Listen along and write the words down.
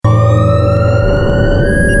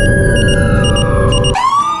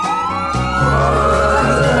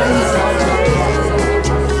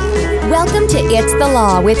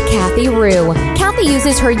Law with Kathy Rue. Kathy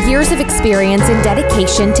uses her years of experience and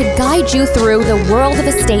dedication to guide you through the world of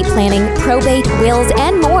estate planning, probate, wills,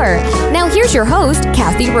 and more. Now here's your host,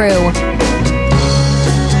 Kathy Rue.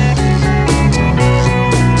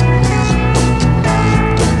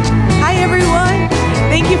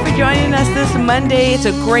 Thank you for joining us this Monday. It's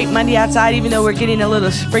a great Monday outside, even though we're getting a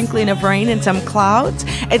little sprinkling of rain and some clouds.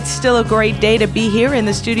 It's still a great day to be here in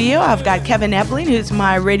the studio. I've got Kevin Epling, who's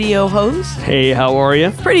my radio host. Hey, how are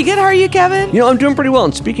you? Pretty good. How are you, Kevin? You know, I'm doing pretty well.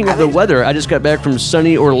 And speaking of the weather, I just got back from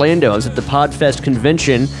sunny Orlando. I was at the PodFest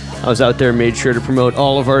convention. I was out there and made sure to promote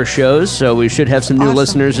all of our shows, so we should have some new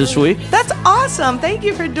listeners this week. That's awesome. Thank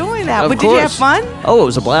you for doing that. Of But course. Did you have fun? Oh, it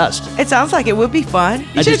was a blast. It sounds like it would be fun.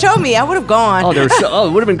 You should have told me. I would have gone. Oh,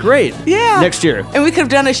 it would have been great. Yeah. Next year. And we could have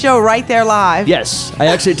done a show right there live. Yes, I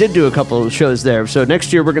actually did do a couple of shows there. So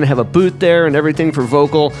next year we're going to have a booth there and everything for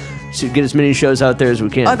vocal, to get as many shows out there as we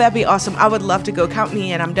can. Oh, that'd be awesome. I would love to go. Count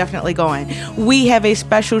me in. I'm definitely going. We have a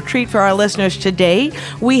special treat for our listeners today.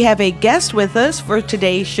 We have a guest with us for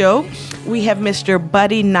today's show. We have Mr.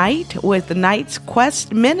 Buddy Knight with the Knight's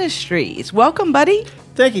Quest Ministries. Welcome, Buddy.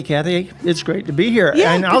 Thank you, Kathy. It's great to be here.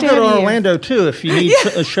 Yeah, and good I'll to go to have you. Orlando, too, if you need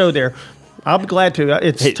a show there. I'll be glad to.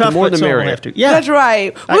 It's Hey, tough, the more but the so I'll merrier. have to. Yeah. That's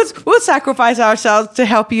right. We'll sacrifice ourselves to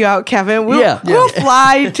help you out, Kevin. We'll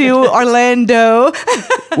fly to Orlando.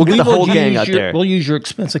 We'll get the will whole gang use out your- there. We'll use your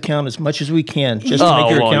expense account as much as we can just to Oh, make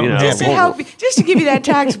your well, accountant you know. Just to happy. help you, just to give you that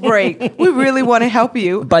tax break. We really want to help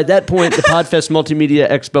you. By that point, the PodFest Multimedia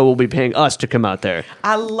Expo will be paying us to come out there.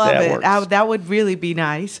 I love That it. works. That would really be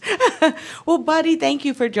nice. Well, Buddy, thank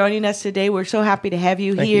you for joining us today. We're so happy to have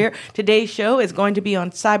you here. Today's show is going to be on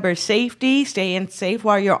cyber safety, staying safe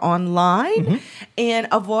while you're online, and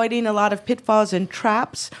avoiding a lot of pitfalls and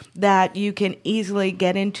traps that you can easily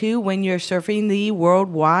get into when you're surfing the World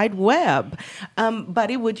Wide Web.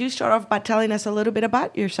 Buddy, would you start off by telling us a little bit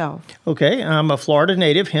about yourself? Okay. I'm a Florida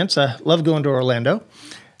native, hence I love going to Orlando.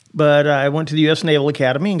 But I went to the U.S. Naval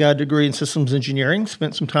Academy and got a degree in systems engineering,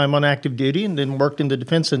 spent some time on active duty, and then worked in the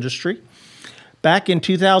defense industry. Back in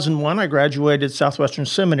 2001, I graduated Southwestern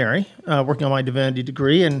Seminary, working on my divinity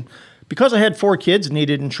degree. And because I had 4 kids and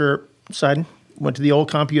needed insurance, I went to the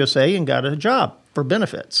old CompUSA and got a job for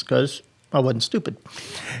benefits because I wasn't stupid.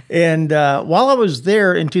 And while I was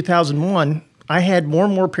there in 2001, I had more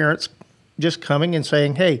and more parents just coming and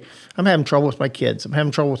saying, hey, I'm having trouble with my kids. I'm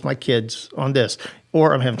having trouble with my kids on this.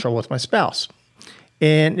 Or I'm having trouble with my spouse.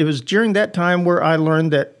 And it was during that time where I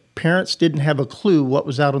learned that parents didn't have a clue what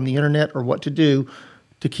was out on the internet or what to do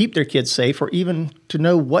to keep their kids safe or even to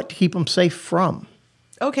know what to keep them safe from.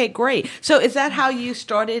 Okay, great. So is that how you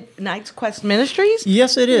started Knight's Quest Ministries?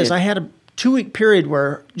 Yes, it is. I had a 2-week period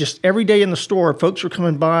where just every day in the store, folks were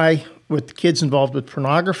coming by with kids involved with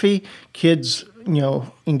pornography, kids,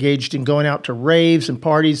 engaged in going out to raves and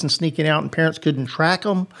parties and sneaking out, and parents couldn't track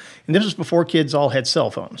them. And this was before kids all had cell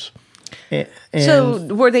phones. So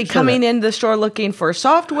were they coming in the store looking for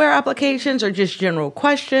software applications or just general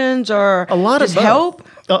questions or a lot just of both. help?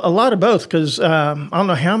 A lot of both, because I don't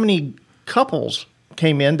know how many couples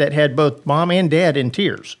came in that had both mom and dad in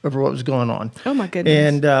tears over what was going on. Oh, my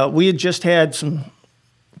goodness. And we had just had some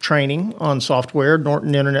training on software,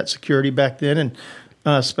 Norton Internet Security back then,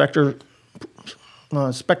 and Spectre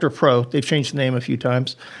Pro. They've changed the name a few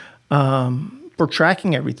times for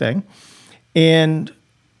tracking everything. And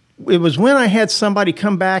it was when I had somebody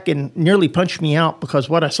come back and nearly punch me out because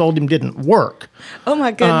what I sold him didn't work. Oh,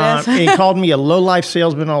 my goodness. He called me a low-life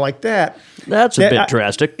salesman and all like that. That's a bit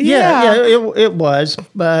drastic. Yeah, it was.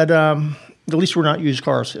 But at least we're not used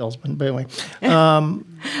car salesmen. But anyway.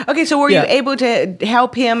 Okay, so were you able to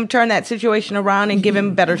help him turn that situation around and give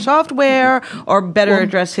him better software or better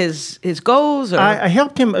address his goals? Or? I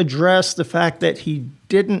helped him address the fact that he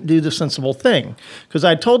didn't do the sensible thing. Because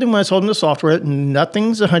I told him when I sold him the software,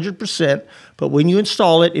 nothing's 100%, but when you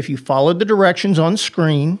install it, if you follow the directions on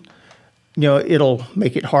screen, it'll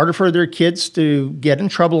make it harder for their kids to get in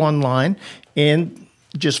trouble online, and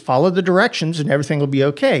just follow the directions and everything will be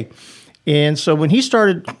okay. And so when he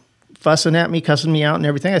started fussing at me, cussing me out and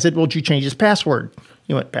everything, I said, well, did you change his password?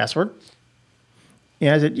 He went, password? And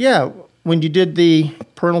I said, yeah. When you did the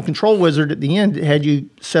parental control wizard at the end, it had you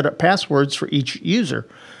set up passwords for each user.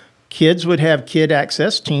 Kids would have kid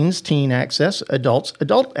access, teens, teen access, adults,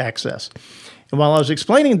 adult access. And while I was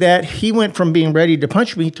explaining that, he went from being ready to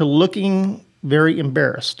punch me to looking very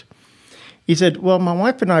embarrassed. He said, well, my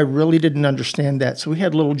wife and I really didn't understand that, so we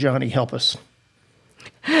had little Johnny help us.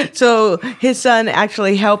 So his son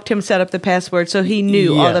actually helped him set up the password so he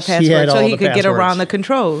knew all the Yes, he had passwords so all he the could get passwords. around the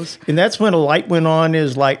controls. And that's when a light went on,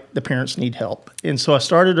 is like the parents need help. And so I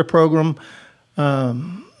started a program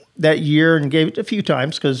that year and gave it a few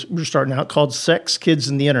times because we were starting out, called Sex, Kids,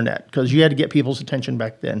 and the Internet, because you had to get people's attention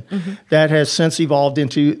back then. That has since evolved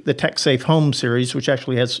into the Tech Safe Home series, which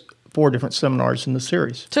actually has 4 different seminars in the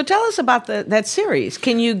series. So tell us about that series.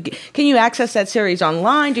 Can you access that series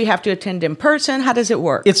online? Do you have to attend in person? How does it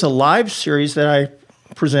work? It's a live series that I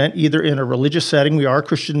present either in a religious setting. We are a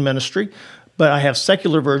Christian ministry, but I have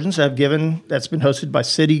secular versions that's been hosted by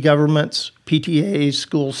city governments, PTAs,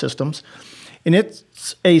 school systems. And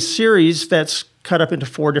it's a series that's cut up into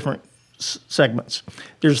 4 different segments.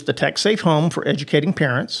 There's the Tech Safe Home for educating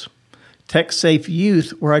parents, Tech Safe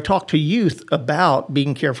Youth, where I talk to youth about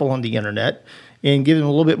being careful on the internet and give them a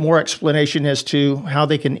little bit more explanation as to how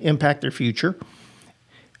they can impact their future.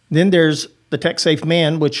 Then there's the Tech Safe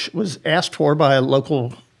Man, which was asked for by a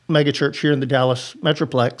local megachurch here in the Dallas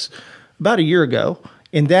Metroplex about a year ago.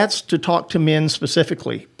 And that's to talk to men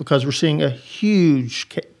specifically, because we're seeing a huge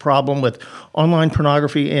problem with online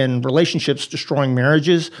pornography and relationships destroying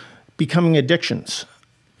marriages, becoming addictions.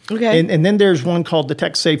 Okay. And then there's one called the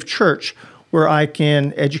Tech Safe Church, where I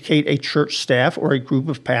can educate a church staff or a group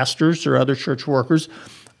of pastors or other church workers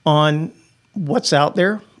on what's out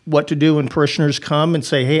there, what to do when parishioners come and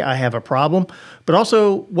say, hey, I have a problem, but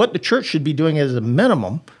also what the church should be doing as a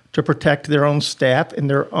minimum to protect their own staff and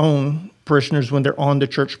their own parishioners when they're on the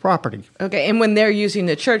church property. Okay, and when they're using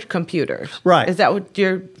the church computers. Right. Is that what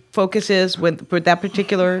your focus is with that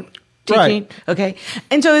particular teaching? Right. Okay.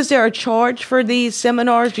 And so is there a charge for these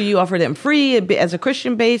seminars? Do you offer them free as a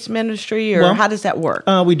Christian-based ministry, or how does that work?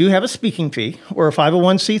 We do have a speaking fee. We're a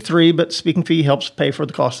 501c3, but speaking fee helps pay for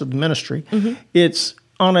the cost of the ministry. It's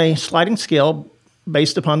on a sliding scale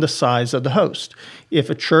based upon the size of the host. If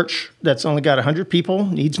a church that's only got 100 people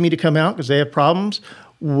needs me to come out because they have problems,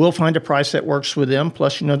 we'll find a price that works with them,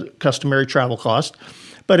 plus, the customary travel cost.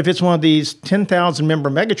 But if it's one of these 10,000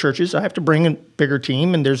 member megachurches, I have to bring a bigger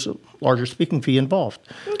team, and there's a larger speaking fee involved.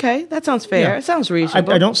 Okay, that sounds fair. Yeah. It sounds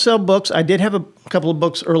reasonable. I don't sell books. I did have a couple of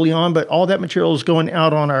books early on, but all that material is going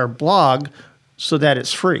out on our blog so that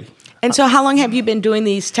it's free. And so how long have you been doing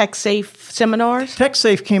these Tech Safe seminars? Tech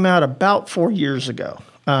Safe came out about 4 years ago.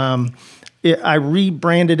 I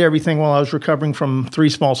rebranded everything while I was recovering from 3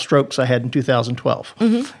 small strokes I had in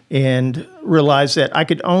 2012 and realized that I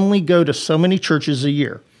could only go to so many churches a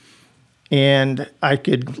year, and I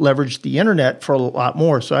could leverage the internet for a lot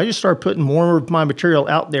more. So I just started putting more of my material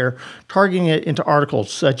out there, targeting it into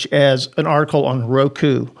articles such as an article on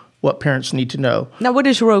Roku, what parents need to know. Now, what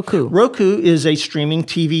is Roku? Roku is a streaming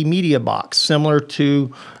TV media box similar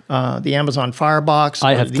to the Amazon Fire Box.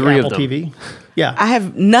 I have the 3 of Apple them. TV. Yeah. I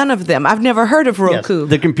have none of them. I've never heard of Roku.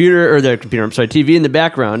 The TV in the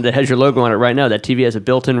background that has your logo on it right now, that TV has a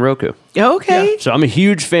built-in Roku. Okay. So I'm a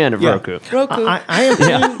huge fan of Roku. Roku. I am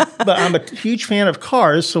too, but I'm a huge fan of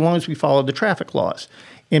cars so long as we follow the traffic laws.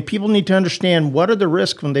 And people need to understand what are the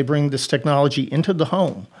risks when they bring this technology into the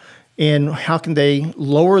home, and how can they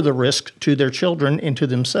lower the risk to their children and to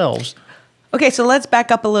themselves. Okay, so let's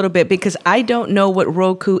back up a little bit, because I don't know what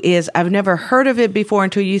Roku is. I've never heard of it before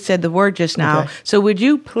until you said the word just now. Okay. So would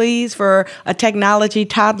you please, for a technology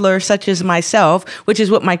toddler such as myself, which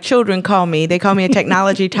is what my children call me, they call me a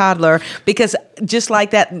technology toddler, because just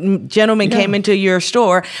like that gentleman came into your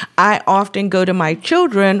store, I often go to my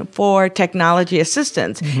children for technology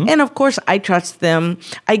assistance. And of course, I trust them.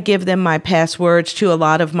 I give them my passwords to a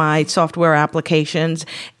lot of my software applications,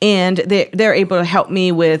 and they're able to help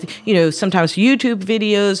me with, sometimes YouTube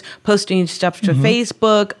videos, posting stuff to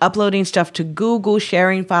Facebook, uploading stuff to Google,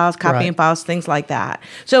 sharing files, copying files, things like that.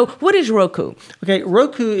 So what is Roku? Okay,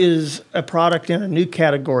 Roku is a product in a new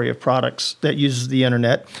category of products that uses the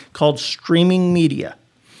internet called streaming media.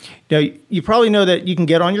 Now, you probably know that you can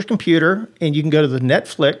get on your computer and you can go to the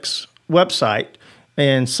Netflix website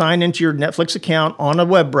and sign into your Netflix account on a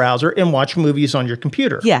web browser and watch movies on your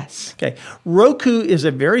computer. Yes. Okay, Roku is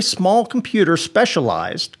a very small computer,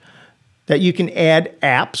 specialized, that you can add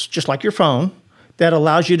apps, just like your phone, that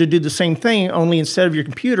allows you to do the same thing, only instead of your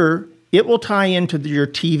computer, it will tie into your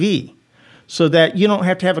TV so that you don't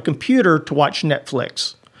have to have a computer to watch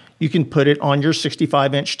Netflix. You can put it on your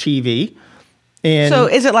 65-inch TV. And So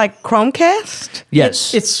is it like Chromecast?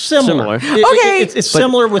 Yes. it's similar. Okay. It's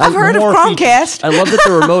similar with I've heard of more features. Chromecast. I love that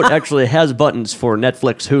the remote actually has buttons for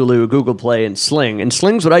Netflix, Hulu, Google Play, and Sling. And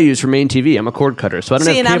Sling's what I use for main TV. I'm a cord cutter, so I don't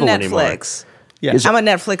See, and have I'm cable anymore. Netflix. Yeah. I'm a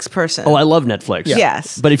Netflix person. Oh, I love Netflix.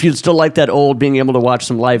 Yes. But if you still like that old being able to watch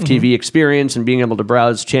some live TV experience and being able to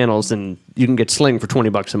browse channels, then you can get Sling for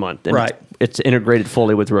 $20 a month. And Right. It's integrated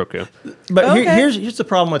fully with Roku. But Okay. here's the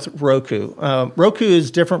problem with Roku. Roku is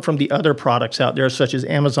different from the other products out there, such as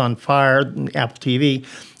Amazon Fire and Apple TV,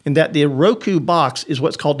 in that the Roku box is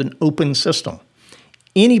what's called an open system.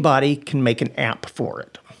 anybody can make an app for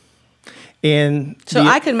it. And so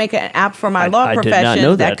I could make an app for my law I did not profession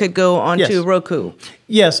know that that. could go onto Yes. Roku.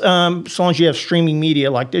 Yes, as long as you have streaming media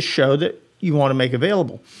like this show that you want to make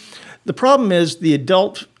available. The problem is the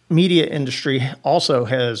adult media industry also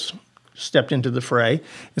has stepped into the fray.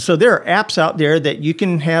 And so there are apps out there that you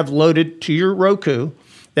can have loaded to your Roku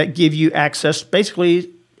that give you access, basically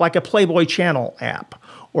like a Playboy Channel app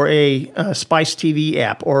or a Spice TV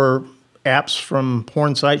app or apps from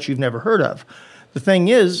porn sites you've never heard of. The thing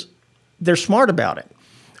is, they're smart about it.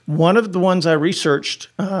 One of the ones I researched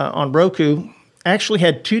on Roku actually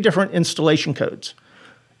had 2 different installation codes.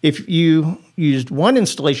 If you used one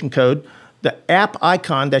installation code, the app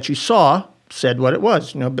icon that you saw said what it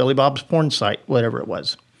was, Billy Bob's porn site, whatever it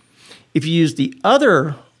was. If you used the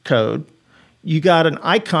other code, you got an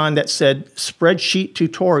icon that said spreadsheet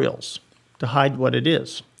tutorials to hide what it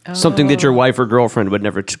is. Something that your wife or girlfriend would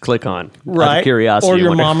never click on. Out of curiosity. Or I your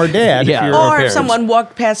wonder. mom or dad. Yeah. If you're Or if parents. someone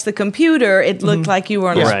walked past the computer, it looked like you were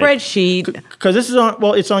on a Right. spreadsheet. Because this is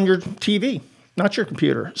it's on your TV, not your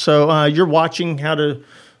computer. So you're watching how to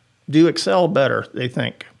do Excel better, they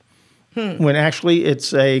think. When actually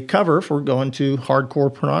it's a cover for going to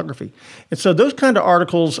hardcore pornography. And so those kind of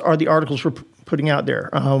articles are the articles we're putting out there.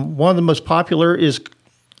 One of the most popular is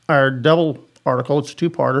our double article. It's a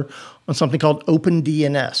 2-parter on something called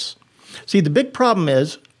OpenDNS. See, the big problem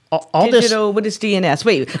is all Digital, what is DNS?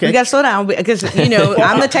 Wait, Okay. we got to slow down because,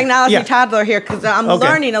 I'm the technology Yeah. toddler here because I'm Okay.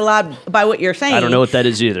 learning a lot by what you're saying. I don't know what that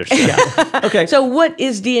is either. So. this. Okay. So what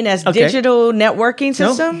is DNS? Okay. Digital networking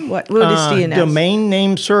system? What is DNS? Domain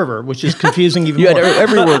name server, which is confusing even You had more.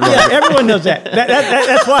 every word wrong. Yeah, everyone knows that.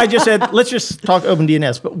 That's why I just said, let's just talk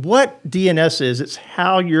OpenDNS. But what DNS is, it's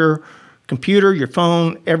how your computer, your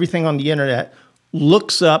phone, everything on the internet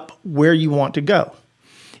looks up where you want to go.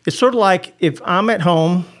 It's sort of like if I'm at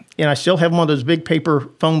home and I still have one of those big paper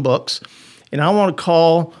phone books and I want to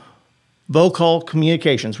call Vocal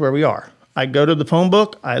Communications where we are. I go to the phone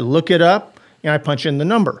book, I look it up, and I punch in the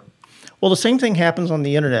number. Well, the same thing happens on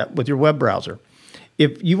the internet with your web browser.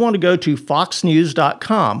 If you want to go to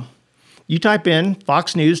foxnews.com, you type in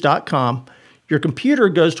foxnews.com, your computer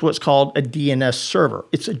goes to what's called a DNS server.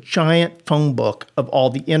 It's a giant phone book of all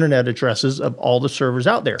the internet addresses of all the servers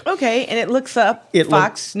out there. Okay, and it looks up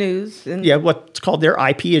Fox News. And Yeah, what's called their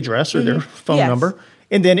IP address or their phone Yes. number,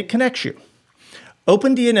 and then it connects you.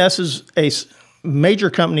 OpenDNS is a major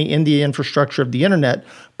company in the infrastructure of the internet,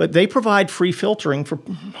 but they provide free filtering for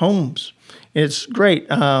homes. And it's great.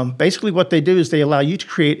 Basically, what they do is they allow you to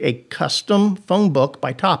create a custom phone book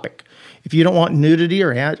by topic. If you don't want nudity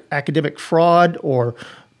or academic fraud or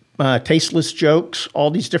tasteless jokes,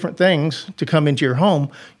 all these different things to come into your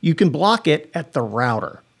home, you can block it at the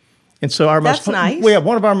router. And so That's nice.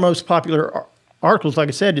 one of our most popular articles, like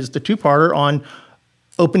I said, is the 2-parter on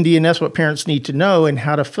OpenDNS, what parents need to know and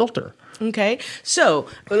how to filter. Okay, so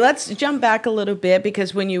let's jump back a little bit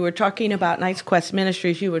because when you were talking about Knights Quest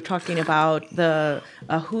Ministries, you were talking about the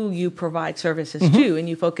who you provide services to, and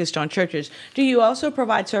you focused on churches. Do you also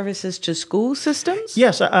provide services to school systems?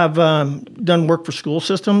 Yes, I've done work for school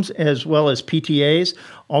systems as well as PTAs.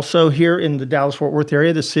 Also here in the Dallas-Fort Worth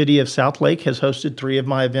area, the city of Southlake has hosted 3 of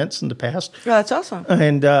my events in the past. Oh, that's awesome.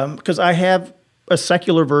 And because I have a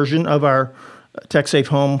secular version of our Tech Safe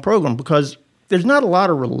Home program because there's not a lot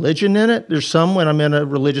of religion in it. There's some when I'm in a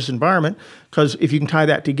religious environment because if you can tie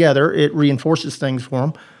that together, it reinforces things for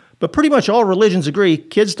them. But pretty much all religions agree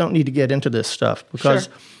kids don't need to get into this stuff because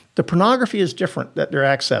Sure. the pornography is different that they're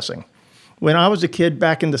accessing. When I was a kid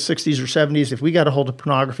back in the 60s or 70s, if we got a hold of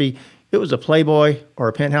pornography, it was a Playboy or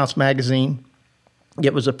a Penthouse magazine.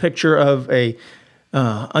 It was a picture of a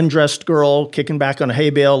undressed girl kicking back on a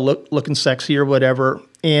hay bale, looking sexy or whatever.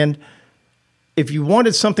 And if you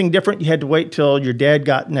wanted something different, you had to wait till your dad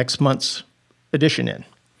got next month's edition in.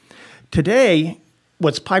 Today,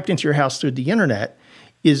 what's piped into your house through the internet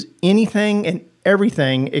is anything and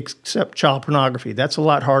everything except child pornography. That's a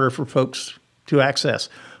lot harder for folks to access.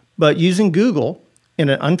 But using Google in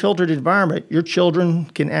an unfiltered environment, your children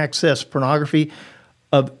can access pornography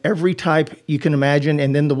of every type you can imagine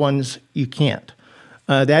and then the ones you can't.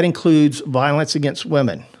 That includes violence against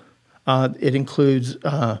women. It includes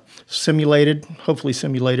hopefully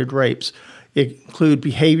simulated rapes. It includes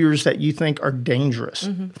behaviors that you think are dangerous.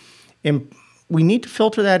 And we need to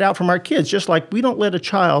filter that out from our kids, just like we don't let a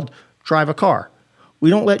child drive a car. We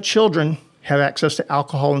don't let children have access to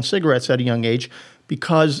alcohol and cigarettes at a young age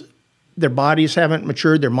because their bodies haven't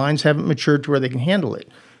matured, their minds haven't matured to where they can handle it.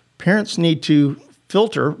 Parents need to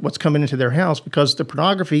filter what's coming into their house because the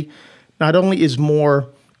pornography not only is more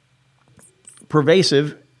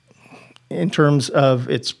pervasive, in terms of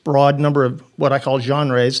its broad number of what I call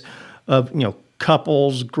genres of,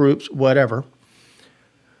 couples, groups, whatever.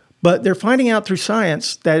 But they're finding out through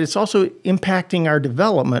science that it's also impacting our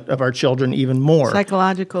development of our children even more.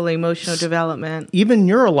 Psychological, emotional development. Even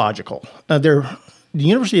neurological. The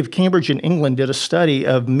University of Cambridge in England did a study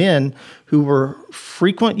of men who were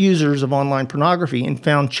frequent users of online pornography and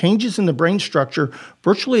found changes in the brain structure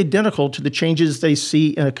virtually identical to the changes they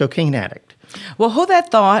see in a cocaine addict. Well, hold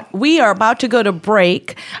that thought. We are about to go to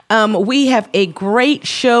break. We have a great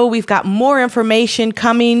show. We've got more information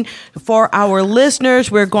coming for our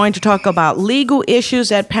listeners. We're going to talk about legal issues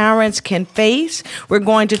that parents can face. We're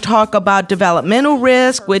going to talk about developmental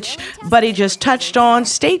risk, which Buddy just touched on.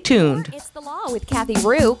 Stay tuned. It's the Law with Kathy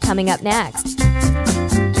Rue coming up next.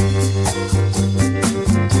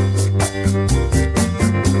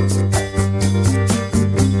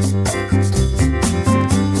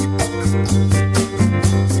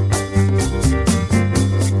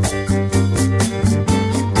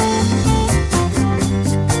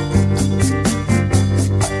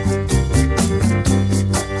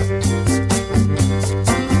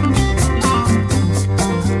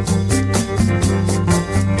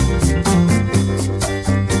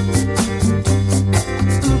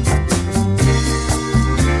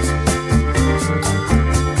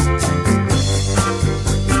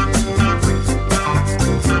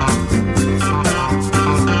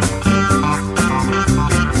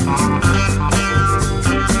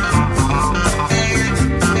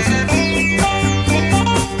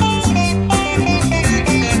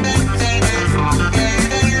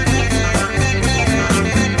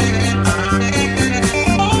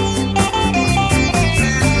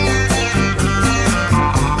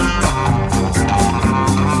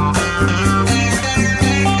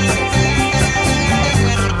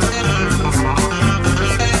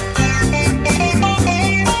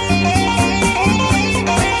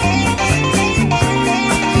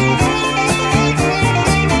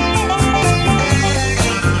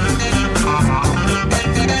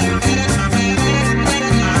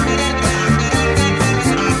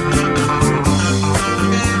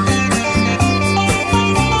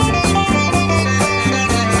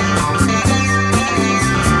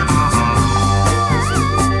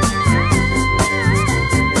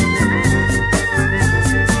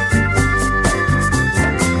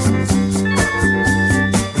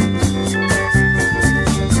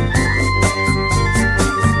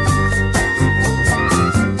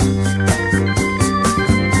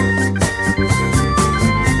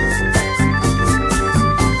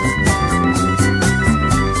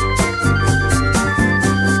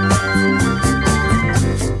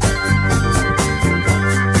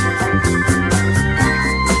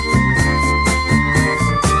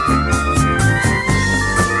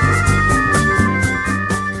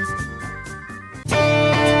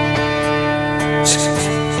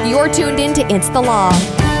 You're tuned in to It's the Law.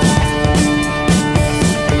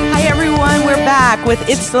 Hi, everyone. We're back with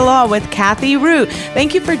It's the Law with Kathy Rue.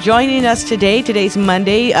 Thank you for joining us today. Today's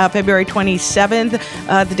Monday, February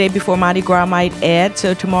 27th, the day before Mardi Gras might add.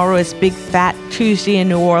 So tomorrow is Big Fat Tuesday in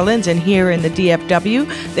New Orleans, and here in the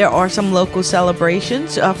DFW, there are some local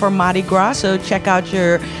celebrations for Mardi Gras. So check out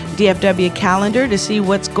your DFW calendar to see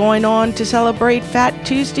what's going on to celebrate Fat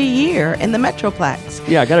Tuesday here in the Metroplex.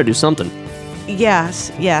 Yeah, I got to do something.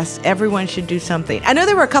 Yes. Everyone should do something. I know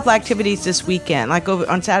there were a couple activities this weekend, like over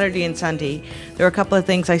on Saturday and Sunday. There were a couple of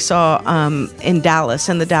things I saw in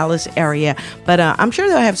the Dallas area. But I'm sure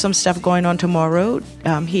they'll have some stuff going on tomorrow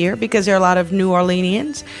here, because there are a lot of New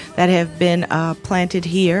Orleanians that have been planted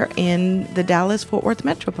here in the Dallas-Fort Worth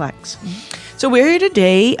Metroplex. So we're here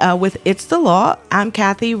today with It's the Law. I'm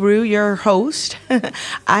Kathy Rue, your host.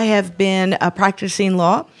 I have been practicing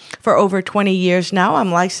law for over 20 years now.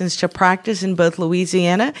 I'm licensed to practice in both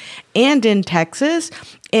Louisiana and in Texas,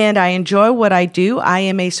 and I enjoy what I do. I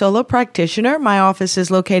am a solo practitioner. My office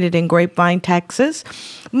is located in Grapevine, Texas.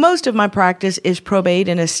 Most of my practice is probate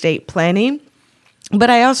and estate planning. But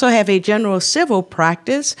I also have a general civil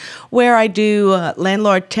practice where I do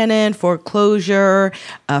landlord-tenant, foreclosure,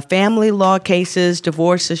 family law cases,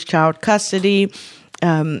 divorces, child custody.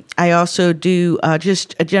 I also do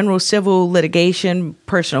just a general civil litigation,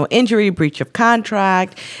 personal injury, breach of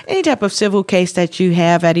contract, any type of civil case that you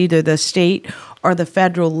have at either the state or the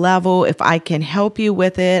federal level. If I can help you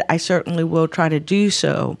with it, I certainly will try to do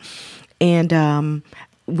so. And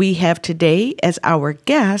we have today as our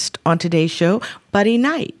guest on today's show, Buddy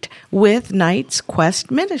Knight with Knight's Quest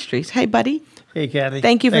Ministries. Hey, Buddy. Hey, Kathy.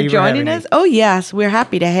 Thank you for joining us. Oh, yes, we're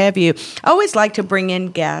happy to have you. I always like to bring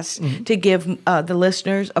in guests to give the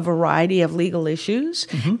listeners a variety of legal issues.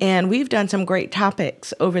 And we've done some great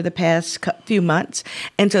topics over the past few months.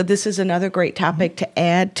 And so this is another great topic to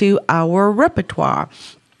add to our repertoire.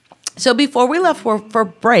 So before we left for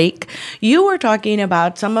break, you were talking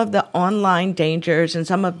about some of the online dangers and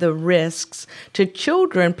some of the risks to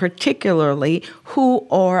children, particularly who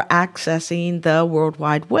are accessing the World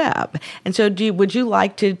Wide Web. And so would you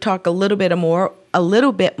like to talk a little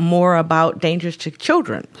bit more about dangers to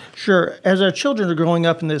children? Sure. As our children are growing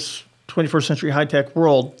up in this 21st century high-tech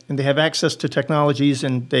world, and they have access to technologies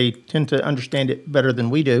and they tend to understand it better than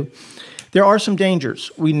we do, there are some dangers.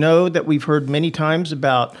 We know that we've heard many times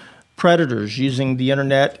about predators using the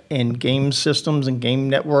internet and game systems and game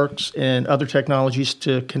networks and other technologies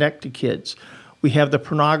to connect to kids. We have the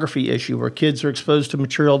pornography issue where kids are exposed to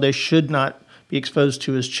material they should not be exposed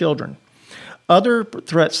to as children. Other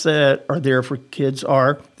threats that are there for kids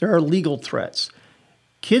there are legal threats.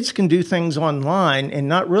 Kids can do things online and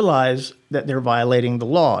not realize that they're violating the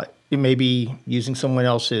law. It may be using someone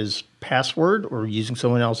else's password or using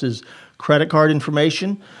someone else's credit card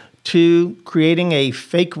information, to creating a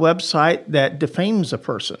fake website that defames a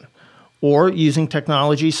person, or using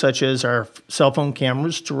technology such as our cell phone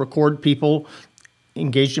cameras to record people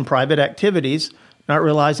engaged in private activities, not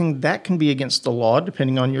realizing that can be against the law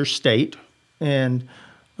depending on your state and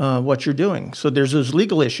what you're doing. So there's those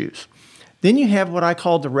legal issues. Then you have what I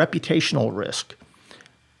call the reputational risk.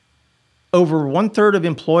 Over 1/3 of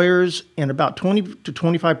employers and about 20 to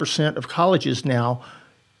 25% of colleges now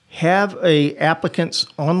have a applicant's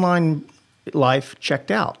online life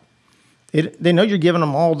checked out. They know you're giving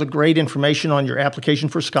them all the great information on your application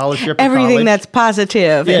for scholarship. Everything that's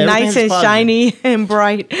positive and nice and shiny and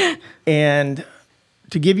bright. And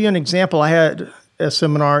to give you an example, I had a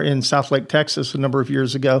seminar in Southlake, Texas a number of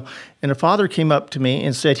years ago, and a father came up to me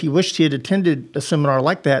and said he wished he had attended a seminar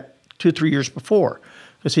like that 2 or 3 years before,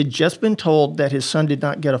 because he'd just been told that his son did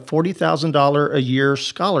not get a $40,000 a year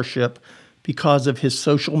scholarship because of his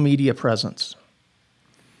social media presence.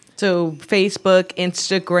 So Facebook,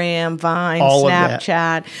 Instagram, Vine,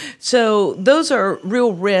 Snapchat. So those are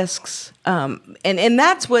real risks. And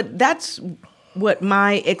that's what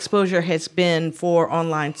my exposure has been for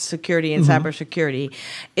online security and cybersecurity,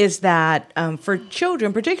 is that for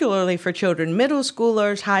children, particularly for children, middle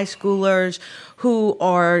schoolers, high schoolers, who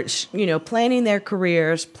are, planning their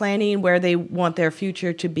careers, planning where they want their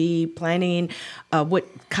future to be, planning what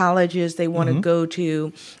colleges they want to go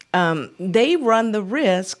to, they run the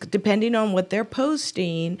risk, depending on what they're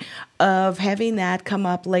posting, of having that come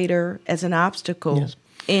up later as an obstacle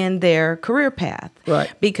in their career path. Right.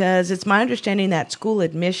 Because it's my understanding that school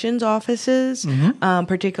admissions offices,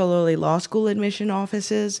 particularly law school admission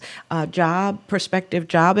offices, prospective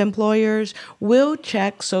job employers, will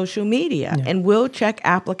check social media and will check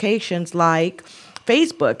applications like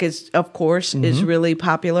Facebook is, of course, is really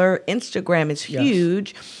popular. Instagram is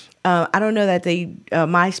huge. I don't know that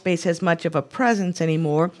MySpace has much of a presence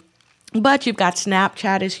anymore. But you've got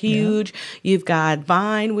Snapchat is huge. You've got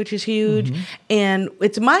Vine, which is huge. And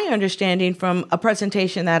it's my understanding from a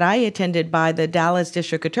presentation that I attended by the Dallas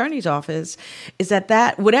District Attorney's Office is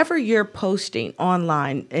that whatever you're posting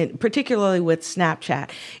online, and particularly with Snapchat,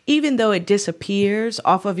 even though it disappears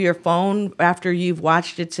off of your phone after you've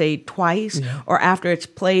watched it, say, twice, or after it's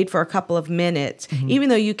played for a couple of minutes, even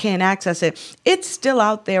though you can't access it, it's still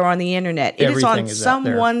out there on the internet. It is on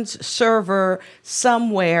someone's server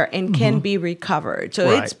somewhere and can be recovered. So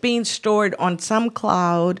it's being stored on some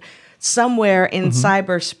cloud somewhere in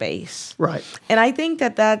cyberspace. Right. And I think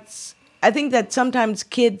that sometimes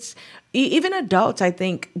kids, even adults, I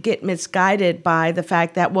think, get misguided by the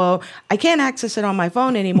fact that, well, I can't access it on my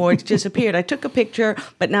phone anymore. It's disappeared. I took a picture,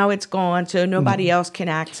 but now it's gone, so nobody else can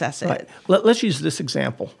access it. Right. Let's use this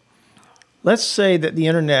example. Let's say that the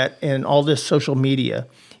internet and all this social media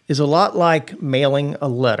is a lot like mailing a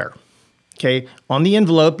letter. Okay, on the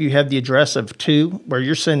envelope, you have the address of where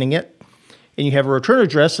you're sending it, and you have a return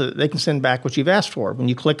address so that they can send back what you've asked for. When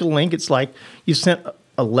you click a link, it's like you sent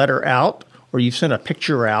a letter out or you've sent a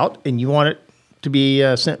picture out and you want it to be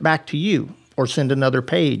sent back to you, or send another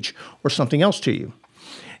page or something else to you.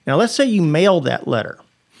 Now, let's say you mail that letter,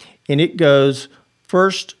 and it goes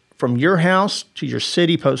first from your house to your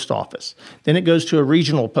city post office. Then it goes to a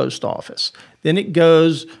regional post office. Then it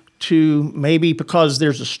goes to, maybe because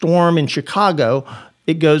there's a storm in Chicago,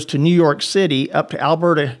 it goes to New York City, up to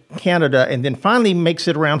Alberta, Canada, and then finally makes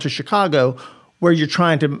it around to Chicago, where you're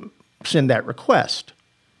trying to send that request.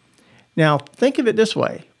 Now, think of it this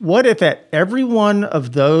way. What if at every one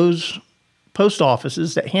of those post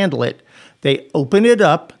offices that handle it, they open it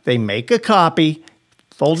up, they make a copy,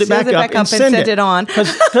 fold it back up and send it on.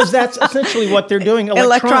 Because that's essentially what they're doing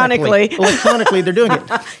electronically. Electronically, they're doing it.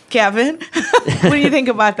 Kevin, what do you think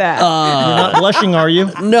about that? You're not blushing, are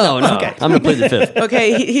you? No. Okay. I'm going to plead the fifth.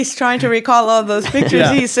 Okay, he's trying to recall all those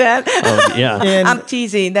pictures he sent. Oh, yeah. I'm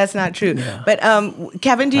teasing. That's not true. Yeah. But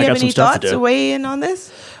Kevin, do you have any thoughts to weigh in on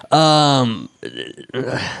this? Not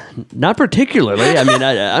particularly. I mean,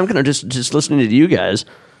 I'm kind of just listening to you guys.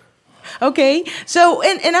 Okay. So,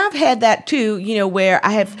 and I've had that too, where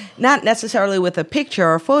I have not necessarily with a picture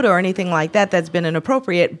or photo or anything like that that's been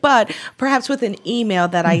inappropriate, but perhaps with an email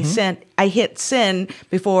that I sent, I hit send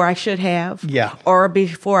before I should have. Yeah. Or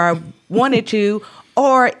before I wanted to,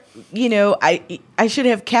 or, I should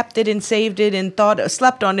have kept it and saved it and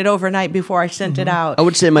slept on it overnight before I sent it out. I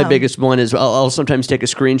would say my biggest one is I'll sometimes take a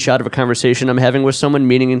screenshot of a conversation I'm having with someone,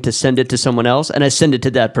 meaning to send it to someone else, and I send it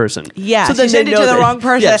to that person. Yeah, so then you send it to the wrong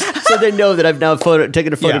person. Yes, so they know that I've now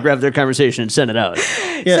taken a photograph of their conversation and sent it out.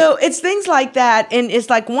 Yeah. So it's things like that, and it's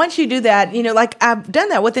like once you do that, like I've done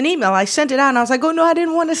that with an email. I sent it out, and I was like, oh no, I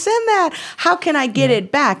didn't want to send that. How can I get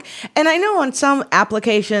it back? And I know on some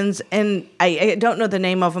applications, and I don't know the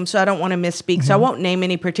name of them, so I don't want to misspeak, so I won't name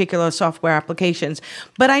any particular software applications,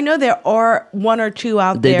 but I know there are one or two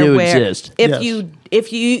out there where exist.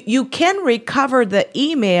 if you can recover the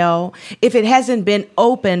email if it hasn't been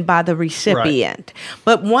opened by the recipient.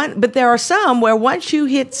 Right. But there are some where once you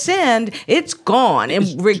hit send, it's gone,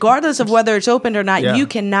 and regardless of whether it's opened or not, you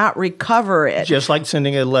cannot recover it. Just like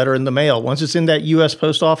sending a letter in the mail. Once it's in that U.S.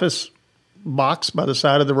 Post Office box by the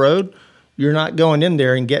side of the road, you're not going in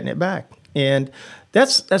there and getting it back. And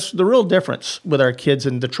that's the real difference with our kids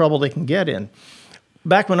and the trouble they can get in.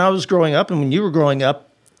 Back when I was growing up and when you were growing up,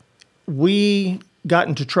 we got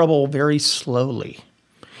into trouble very slowly.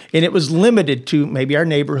 And it was limited to maybe our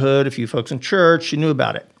neighborhood, a few folks in church, you knew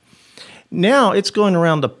about it. Now it's going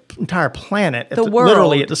around the entire planet, world.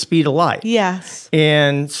 Literally at the speed of light. Yes.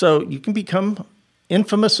 And so you can become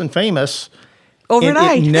infamous and famous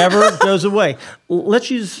overnight. And it never goes away.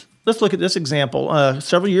 Let's look at this example.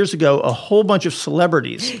 Several years ago, a whole bunch of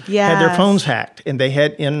celebrities had their phones hacked, and they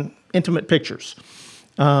had intimate pictures.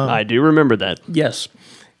 I do remember that. Yes.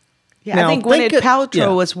 Yeah, now, I think Gwyneth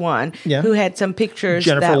Paltrow was one who had some pictures.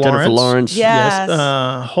 Jennifer Lawrence. Yes.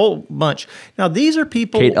 A whole bunch. Now, these are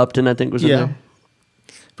people... Kate Upton, I think, was in there.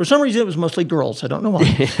 For some reason, it was mostly girls. I don't know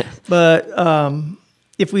why. But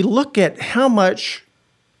if we look at how much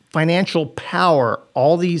financial power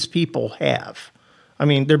all these people have, I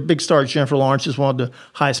mean, they're big stars. Jennifer Lawrence is one of the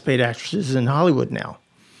highest paid actresses in Hollywood now.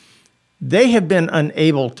 They have been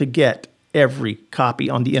unable to get every copy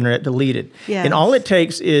on the internet deleted. Yes. And all it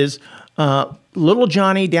takes is little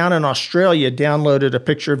Johnny down in Australia downloaded a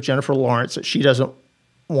picture of Jennifer Lawrence that she doesn't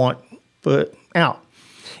want put out.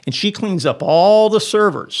 And she cleans up all the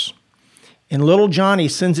servers. And little Johnny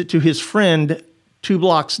sends it to his friend 2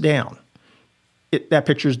 blocks down. That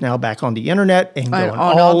picture is now back on the internet and going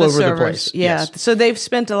all over the place. Yeah, yes. So they've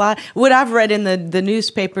spent a lot. What I've read in the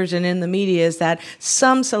newspapers and in the media is that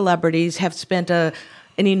some celebrities have spent an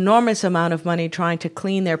enormous amount of money trying to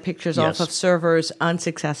clean their pictures off of servers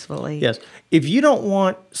unsuccessfully. Yes. If you don't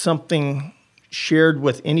want something shared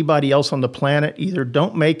with anybody else on the planet, either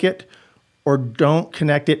don't make it or don't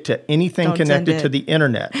connect it to anything connected to the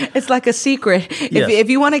internet. It's like a secret. If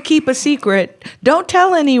you want to keep a secret, don't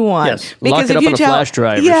tell anyone. Yes. Lock it up on a flash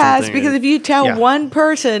drive. Yes, because if you tell one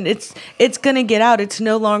person, it's going to get out. It's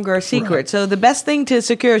no longer a secret. Right. So the best thing to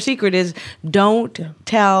secure a secret is don't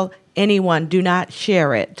tell anyone. Do not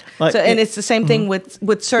share it. And it's the same thing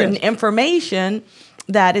with certain information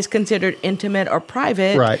that is considered intimate or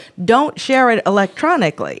private. Right. Don't share it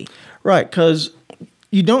electronically. Right, because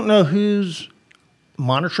you don't know who's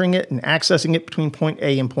monitoring it and accessing it between point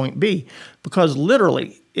A and point B. Because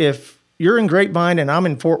literally, if you're in Grapevine and I'm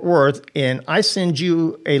in Fort Worth and I send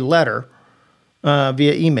you a letter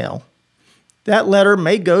via email, that letter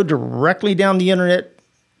may go directly down the internet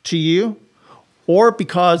to you, or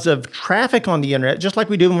because of traffic on the internet, just like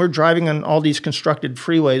we do when we're driving on all these constructed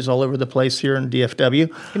freeways all over the place here in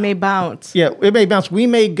DFW. It may bounce. Yeah, it may bounce. We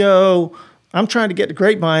may go... I'm trying to get to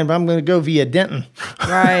Grapevine, but I'm going to go via Denton.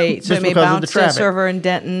 Right. So it may bounce to a server in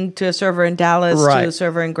Denton, to a server in Dallas, to a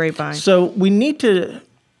server in Grapevine. So we need to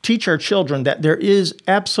teach our children that there is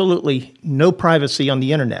absolutely no privacy on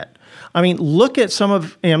the internet. I mean, look at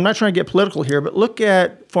and I'm not trying to get political here, but look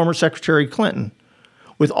at former Secretary Clinton.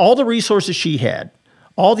 With all the resources she had,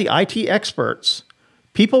 all the IT experts,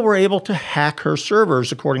 people were able to hack her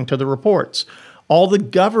servers, according to the reports. All the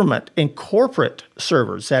government and corporate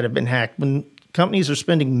servers that have been hacked when companies are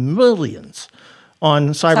spending millions on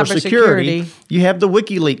cybersecurity. You have the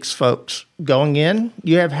WikiLeaks folks going in.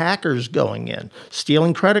 You have hackers going in,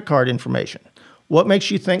 stealing credit card information. What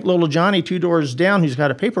makes you think little Johnny 2 doors down, who's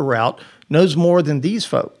got a paper route, knows more than these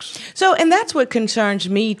folks? So, and that's what concerns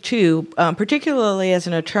me too, particularly as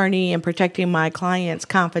an attorney and protecting my clients'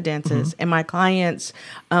 confidences and my clients'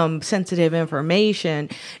 sensitive information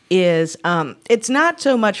is it's not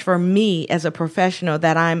so much for me as a professional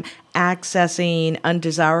that I'm accessing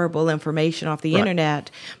undesirable information off the internet,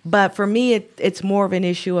 but for me, it's more of an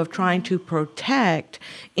issue of trying to protect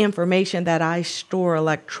information that I store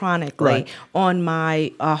electronically on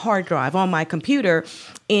my hard drive, on my computer,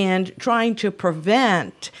 and trying to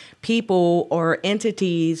prevent people or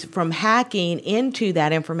entities from hacking into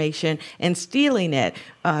that information and stealing it,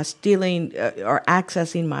 or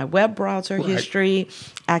accessing my web browser history,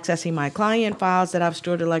 accessing my client files that I've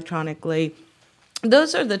stored electronically.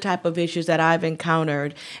 Those are the type of issues that I've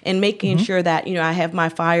encountered, and making sure that, I have my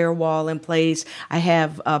firewall in place. I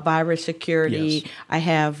have virus security. I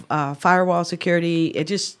have firewall security. It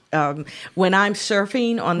just, when I'm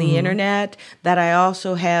surfing on the internet, that I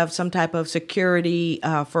also have some type of security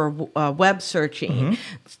for web searching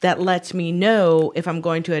that lets me know if I'm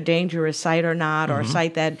going to a dangerous site or not, or a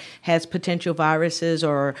site that has potential viruses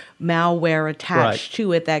or malware attached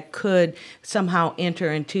to it that could somehow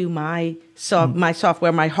enter into my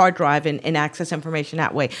software, my hard drive, and access information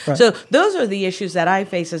that way. So those are the issues that I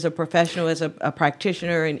face as a professional, as a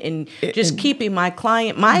practitioner, and just keeping my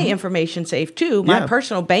client, my information safe too, my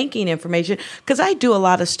personal banking information, because I do a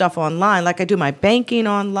lot of stuff online. Like I do my banking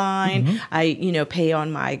online. I, pay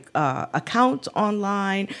on my accounts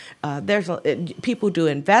online. People do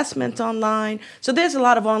investments online. So there's a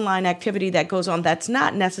lot of online activity that goes on that's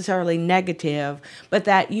not necessarily negative, but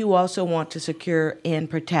that you also want to secure and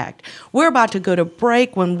protect. We're about to go to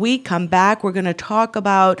break. When we come back, we're going to talk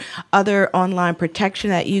about other online protection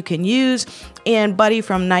that you can use. And Buddy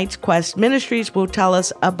from Knight's Quest Ministries will tell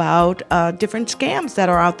us about different scams that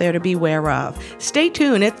are out there to be aware of. Stay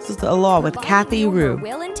tuned. It's The Law with Kathy Rue.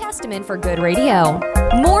 Will and Testament for Good Radio.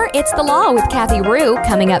 More It's the Law with Kathy Rue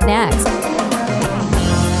coming up next.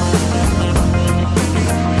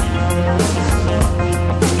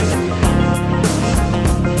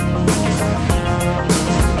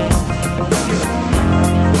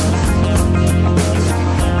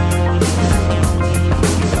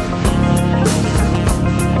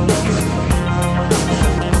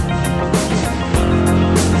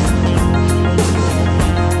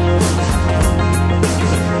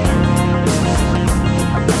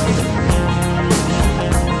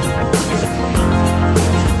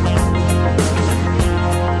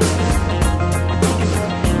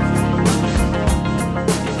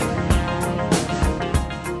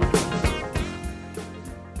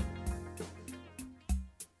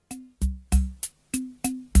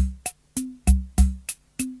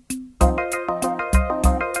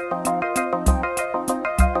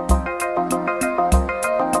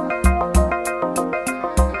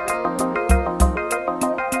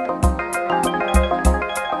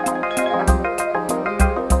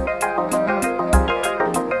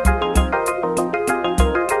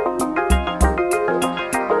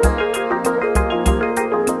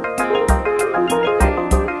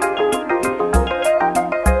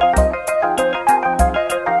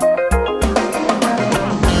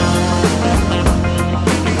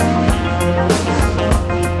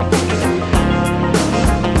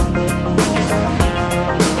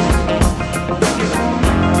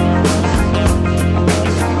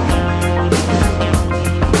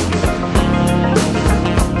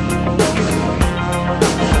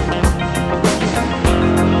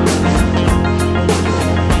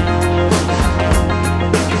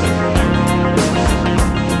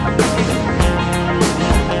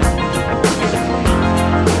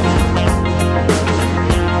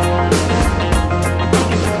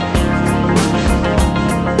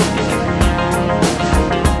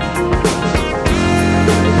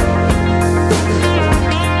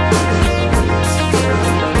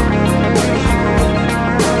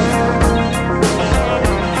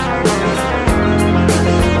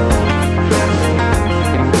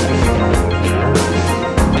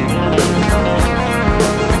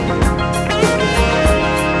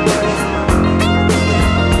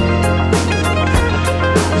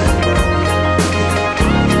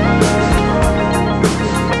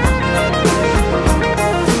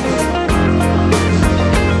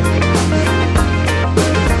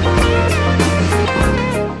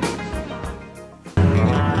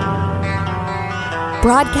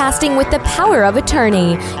 Broadcasting with the power of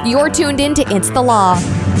attorney. You're tuned in to It's the Law.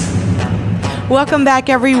 Welcome back,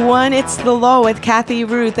 everyone. It's The Law with Kathy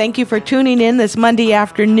Rue. Thank you for tuning in this Monday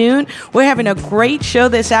afternoon. We're having a great show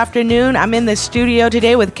this afternoon. I'm in the studio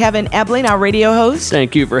today with Kevin Ebling, our radio host.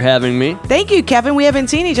 Thank you for having me. Thank you, Kevin. We haven't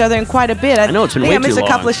seen each other in quite a bit. I know, it's been way too long. I missed a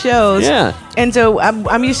couple of shows. Yeah. And so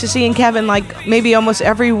I'm used to seeing Kevin like maybe almost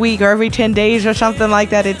every week or every 10 days or something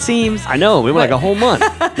like that, it seems. I know. We went like a whole month.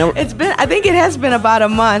 Now I think it has been about a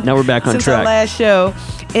month. Now we're back on since track. Our last show.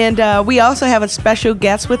 And we also have a special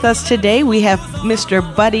guest with us today. We have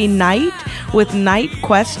Mr. Buddy Knight with Knight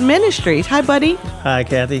Quest Ministries. Hi, Buddy. Hi,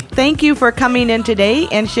 Kathy. Thank you for coming in today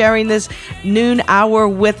and sharing this hour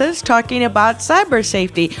with us, talking about cyber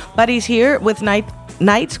safety. Buddy's here with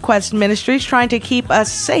Knight's Quest Ministries, trying to keep us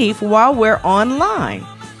safe while we're online.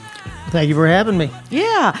 Thank you for having me.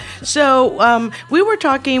 Yeah. So we were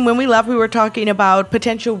talking, when we left, we were talking about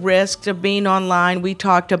potential risks of being online. We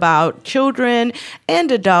talked about children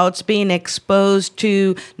and adults being exposed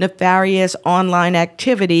to nefarious online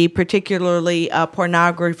activity, particularly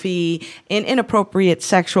pornography and inappropriate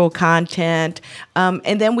sexual content.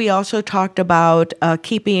 And then we also talked about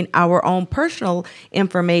keeping our own personal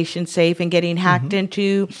information safe and getting hacked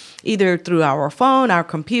into either through our phone, our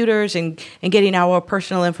computers, and getting our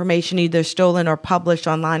personal information either stolen or published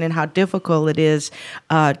online, and how difficult it is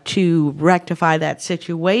to rectify that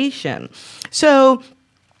situation. So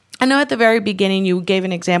I know at the very beginning you gave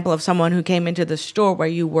an example of someone who came into the store where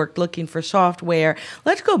you worked looking for software.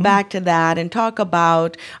 Let's go back to that and talk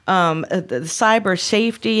about the cyber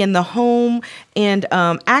safety in the home and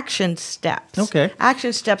action steps. Okay.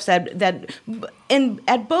 Action steps that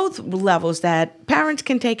at both levels that parents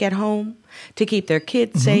can take at home to keep their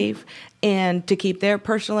kids safe and to keep their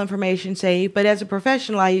personal information safe. But as a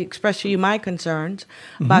professional, I express to you my concerns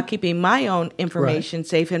about keeping my own information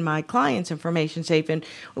safe and my clients' information safe. And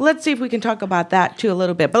let's see if we can talk about that too a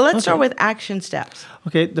little bit. But let's start with action steps.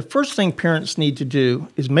 Okay, the first thing parents need to do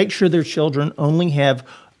is make sure their children only have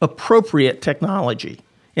appropriate technology.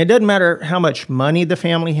 It doesn't matter how much money the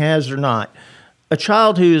family has or not. A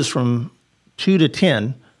child who is from 2 to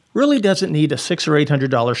 10 really doesn't need a $600 or $800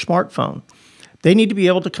 smartphone. They need to be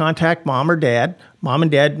able to contact mom or dad. Mom and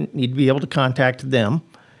dad need to be able to contact them.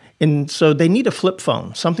 And so they need a flip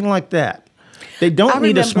phone, something like that. They don't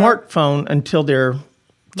need a smartphone until they're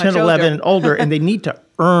 10, 11 and older, and they need to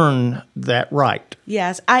earn that right.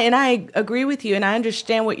 Yes, I agree with you, and I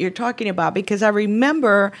understand what you're talking about, because I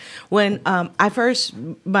remember when my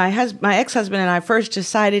ex-husband and I first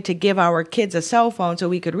decided to give our kids a cell phone so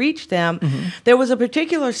we could reach them. There was a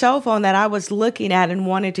particular cell phone that I was looking at and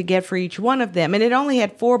wanted to get for each one of them, and it only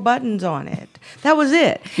had 4 buttons on it. That was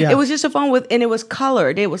it. Yeah. It was just a phone and it was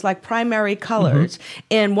colored. It was like primary colors.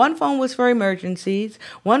 And one phone was for emergencies,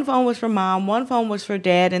 one phone was for mom, one phone was for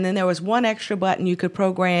dad, and then there was one extra button you could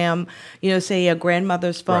program, say a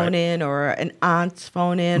grandmother's phone in, or an aunt's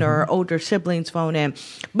phone in, or older sibling's phone in.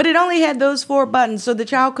 But it only had those 4 buttons, so the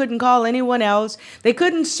child couldn't call anyone else. They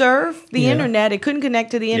couldn't surf the internet. It couldn't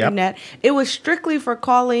connect to the internet. It was strictly for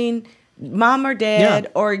calling mom or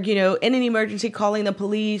dad, or, in an emergency, calling the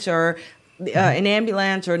police or an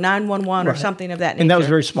ambulance or 911 or something of that nature. And that was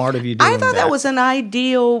very smart of you doing I thought that was an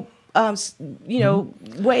ideal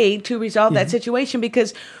way to resolve that situation,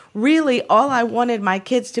 because really all I wanted my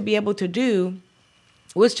kids to be able to do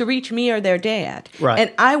was to reach me or their dad. Right.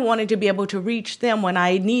 And I wanted to be able to reach them when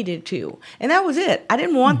I needed to. And that was it. I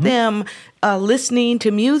didn't want them listening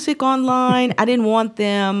to music online. I didn't want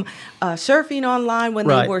them surfing online when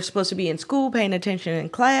they were supposed to be in school, paying attention in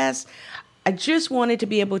class. I just wanted to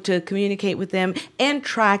be able to communicate with them and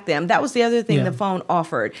track them. That was the other thing the phone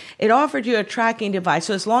offered. It offered you a tracking device.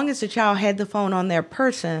 So as long as the child had the phone on their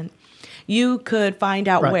person, you could find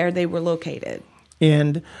out where they were located.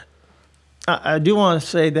 And I do want to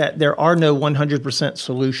say that there are no 100%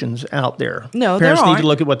 solutions out there. No, Parents there need aren't. to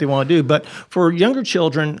look at what they want to do. But for younger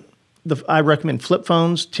children, I recommend flip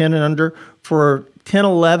phones, 10 and under. For 10,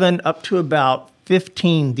 11, up to about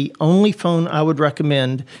 15, the only phone I would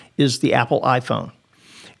recommend is the Apple iPhone.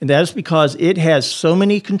 And that is because it has so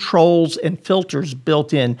many controls and filters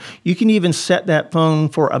built in. You can even set that phone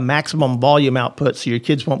for a maximum volume output so your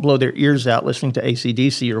kids won't blow their ears out listening to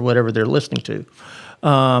AC/DC or whatever they're listening to.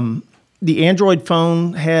 The Android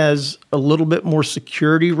phone has a little bit more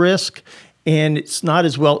security risk, and it's not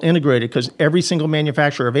as well integrated because every single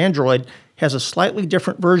manufacturer of Android has a slightly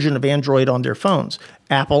different version of Android on their phones.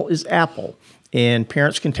 Apple is Apple, and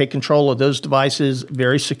parents can take control of those devices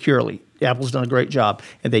very securely. Apple's done a great job,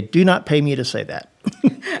 and they do not pay me to say that.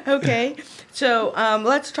 Okay, so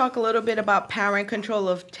let's talk a little bit about parent control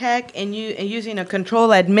of tech and using a control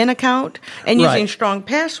admin account and using strong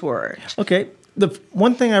passwords. Okay, the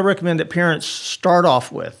one thing I recommend that parents start off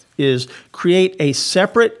with is create a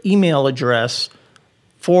separate email address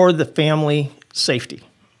for the family safety,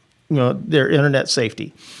 their internet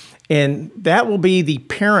safety. And that will be the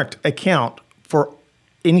parent account for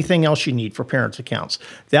anything else you need for parents' accounts.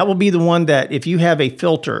 That will be the one that if you have a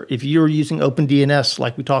filter, if you're using OpenDNS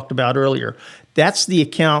like we talked about earlier, that's the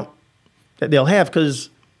account that they'll have because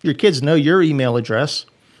your kids know your email address.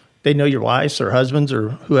 They know your wife's or husband's or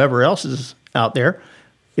whoever else is out there.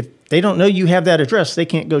 If they don't know you have that address, they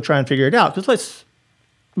can't go try and figure it out. Because let's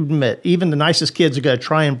admit, even the nicest kids are going to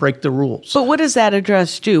try and break the rules. But what does that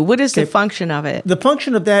address do? What is the function of it? The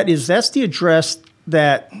function of that is that's the address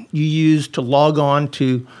that you use to log on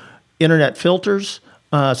to internet filters,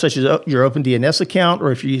 such as your OpenDNS account,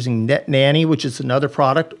 or if you're using NetNanny, which is another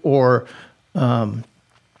product, or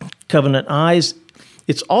Covenant Eyes.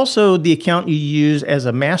 It's also the account you use as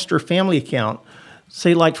a master family account,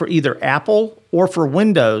 say like for either Apple or for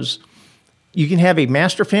Windows. You can have a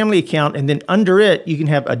master family account, and then under it, you can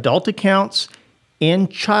have adult accounts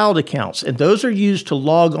and child accounts. And those are used to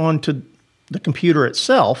log on to the computer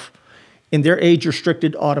itself, and they're age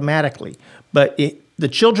restricted automatically. But the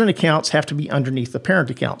children accounts have to be underneath the parent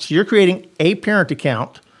account. So you're creating a parent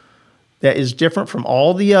account that is different from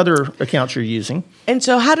all the other accounts you're using. And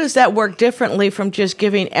so how does that work differently from just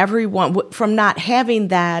giving everyone, from not having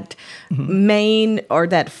that main or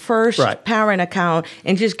that first parent account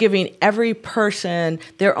and just giving every person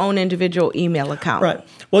their own individual email account? Right.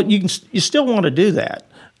 Well, you still want to do that.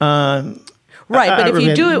 Right, but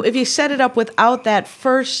if you set it up without that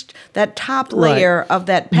top layer of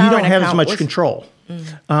that parent account, you don't have as much control.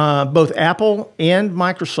 Both Apple and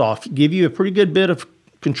Microsoft give you a pretty good bit of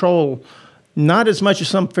control, not as much as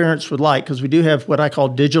some parents would like, because we do have what I call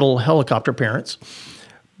digital helicopter parents,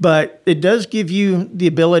 but it does give you the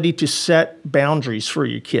ability to set boundaries for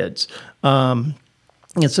your kids. And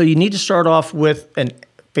so you need to start off with a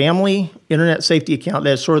family internet safety account.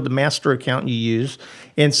 That's sort of the master account you use.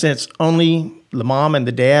 And since only the mom and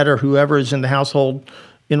the dad or whoever is in the household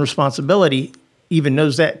in responsibility even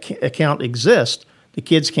knows that account exists, the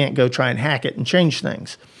kids can't go try and hack it and change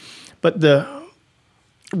things. But the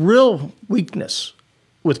real weakness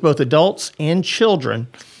with both adults and children,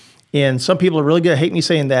 and some people are really going to hate me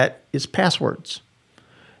saying that, is passwords.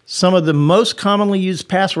 Some of the most commonly used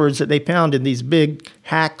passwords that they found in these big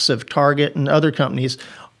hacks of Target and other companies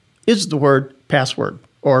is the word password,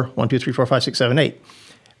 or 1, 2, 3, 4, 5, 6, 7, 8.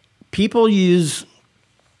 People use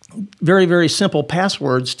very, very simple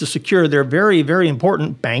passwords to secure their very, very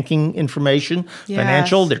important banking information,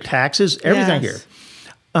 financial, their taxes, everything here.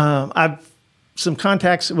 I've some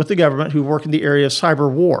contacts with the government who work in the area of cyber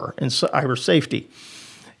war and cyber safety.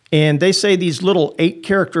 And they say these little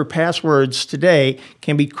 8-character passwords today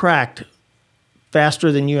can be cracked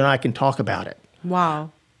faster than you and I can talk about it.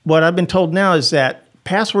 Wow. What I've been told now is that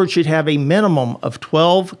passwords should have a minimum of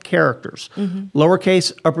 12 characters,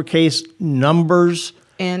 lowercase, uppercase, numbers,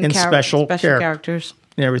 and special characters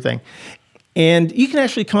and everything. And you can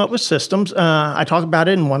actually come up with systems. I talk about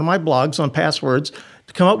it in one of my blogs on passwords,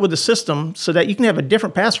 to come up with a system so that you can have a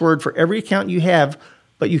different password for every account you have,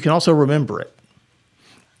 but you can also remember it.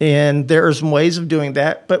 And there are some ways of doing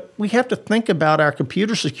that, but we have to think about our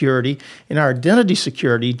computer security and our identity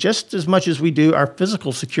security just as much as we do our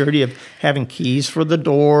physical security of having keys for the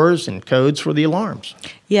doors and codes for the alarms.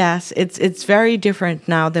 Yes, it's very different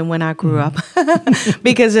now than when I grew up.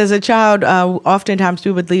 Because as a child, oftentimes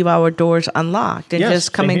we would leave our doors unlocked and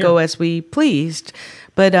just come and go as we pleased.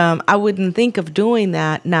 But I wouldn't think of doing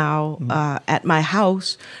that now at my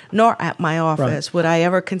house nor at my office. Right. Would I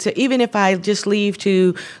ever consider, even if I just leave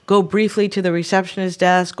to go briefly to the receptionist's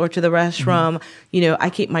desk or to the restroom, I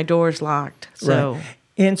keep my doors locked. So,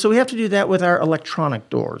 And so we have to do that with our electronic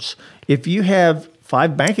doors. If you have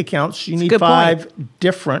 5 bank accounts, you need 5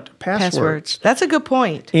 different passwords. That's a good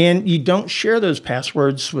point. And you don't share those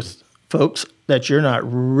passwords with folks that you're not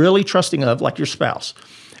really trusting of, like your spouse.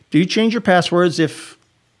 Do you change your passwords if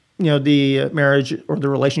the marriage or the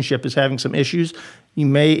relationship is having some issues? You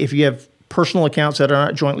may, if you have personal accounts that are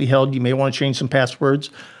not jointly held, you may want to change some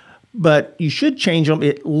passwords, but you should change them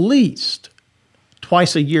at least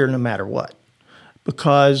twice a year, no matter what,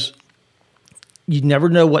 because you never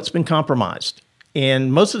know what's been compromised.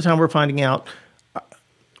 And most of the time we're finding out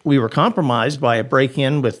we were compromised by a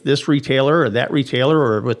break-in with this retailer or that retailer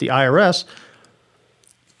or with the IRS.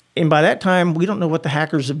 And by that time, we don't know what the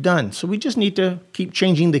hackers have done. So we just need to keep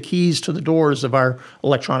changing the keys to the doors of our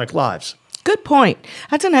electronic lives. Good point.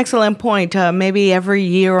 That's an excellent point. Maybe every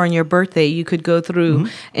year on your birthday, you could go through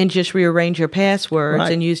and just rearrange your passwords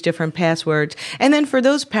and use different passwords. And then for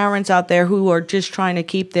those parents out there who are just trying to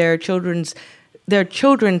keep their children's their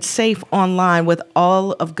children safe online with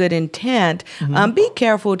all of good intent, be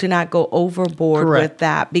careful to not go overboard with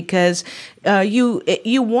that, because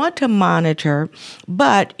you want to monitor,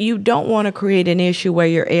 but you don't want to create an issue where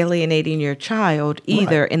you're alienating your child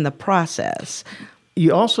either in the process.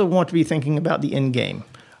 You also want to be thinking about the end game.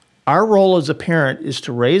 Our role as a parent is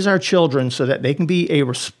to raise our children so that they can be a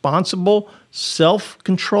responsible,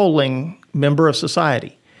 self-controlling member of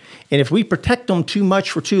society. And if we protect them too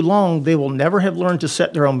much for too long, they will never have learned to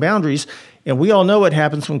set their own boundaries. And we all know what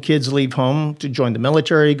happens when kids leave home to join the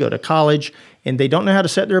military, go to college, and they don't know how to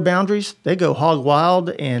set their boundaries. They go hog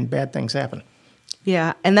wild and bad things happen.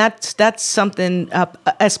 Yeah, and that's something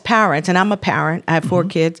as parents, and I'm a parent, I have 4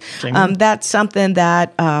 kids, that's something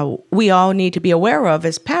that we all need to be aware of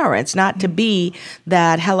as parents, not to be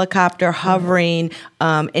that helicopter hovering,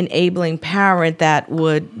 enabling parent that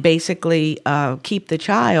would basically keep the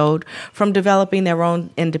child from developing their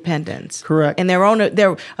own independence. Correct. And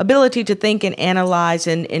their ability to think and analyze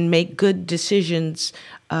and make good decisions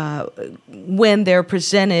when they're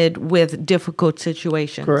presented with difficult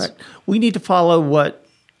situations. Correct. We need to follow what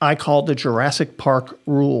I call the Jurassic Park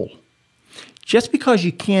rule. Just because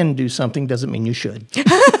you can do something doesn't mean you should.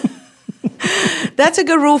 That's a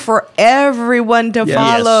good rule for everyone to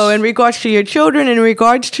follow in regards to your children, in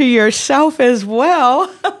regards to yourself as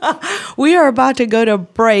well. We are about to go to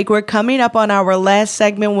break. We're coming up on our last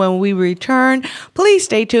segment. When we return, please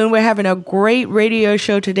stay tuned. We're having a great radio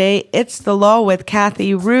show today. It's the Law with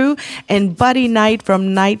Kathy Rue and Buddy Knight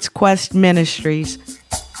from Knight's Quest Ministries.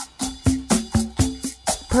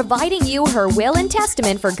 Providing you her will and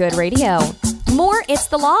testament for good radio. More It's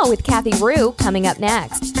the Law with Kathy Rue coming up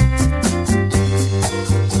next.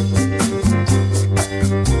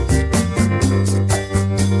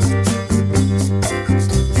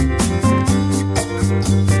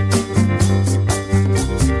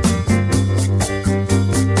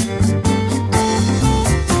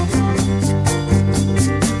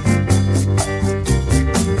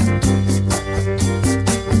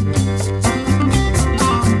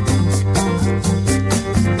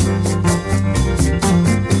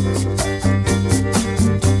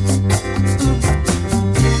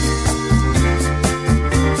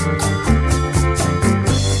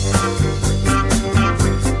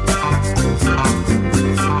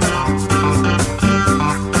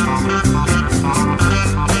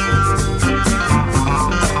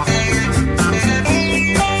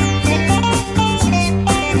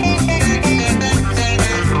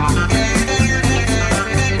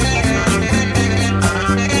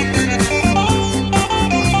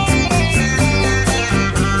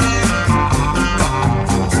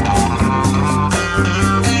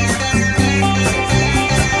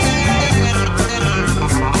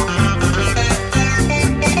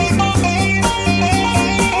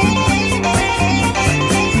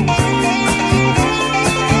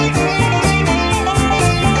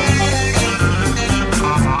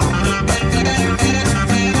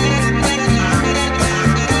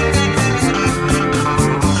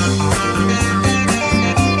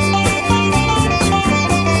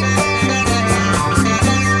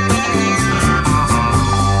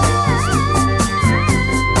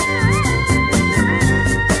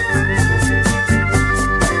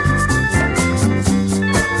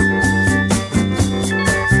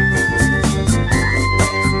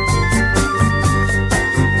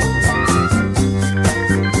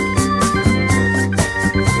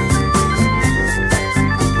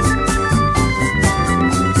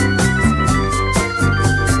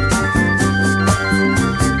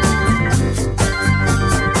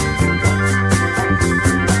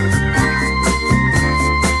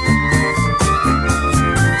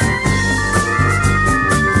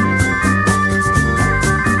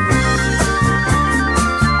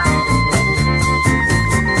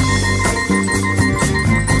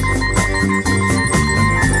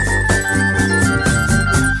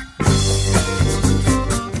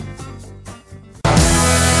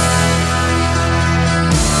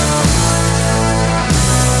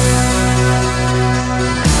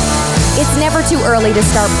 Too early to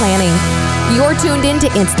start planning. You're tuned in to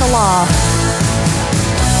It's the Law.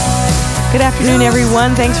 Good afternoon,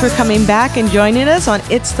 everyone. Thanks for coming back and joining us on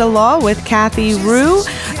It's the Law with Kathy Rue.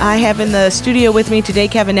 I have in the studio with me today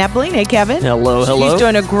Kevin Epling. Hey, Kevin. Hello. He's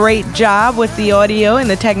doing a great job with the audio and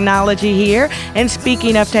the technology here. And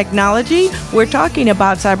speaking of technology, we're talking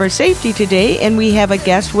about cyber safety today, and we have a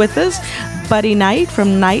guest with us, Buddy Knight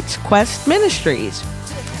from Knight's Quest Ministries.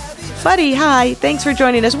 Buddy, hi. Thanks for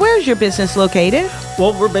joining us. Where's your business located?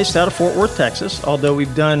 Well, we're based out of Fort Worth, Texas, although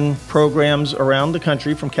we've done programs around the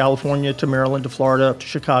country from California to Maryland to Florida up to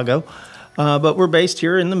Chicago. But we're based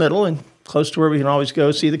here in the middle in close to where we can always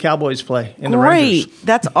go see the Cowboys play in the Great. Rangers.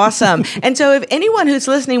 That's awesome. And so if anyone who's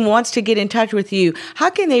listening wants to get in touch with you, how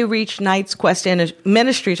can they reach Knights Quest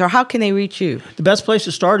Ministries, or how can they reach you? The best place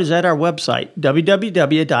to start is at our website,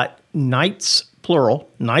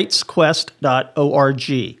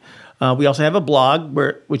 knightsquest.org. We also have a blog,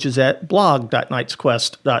 which is at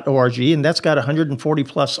blog.knightsquest.org, and that's got 140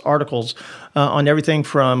 plus articles on everything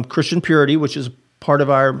from Christian purity, which is part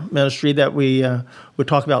of our ministry that we would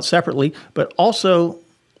talk about separately, but also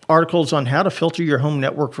articles on how to filter your home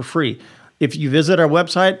network for free. If you visit our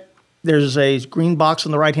website, there's a green box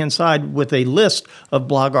on the right-hand side with a list of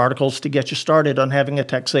blog articles to get you started on having a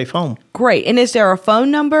tech-safe home. Great. And is there a phone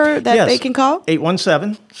number that they can call?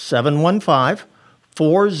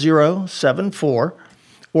 817-715-4074,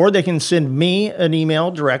 or they can send me an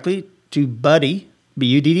email directly to Buddy,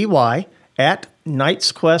 Buddy, at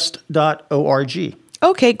knightsquest.org.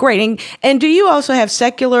 Okay, great. And do you also have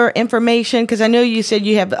secular information? Because I know you said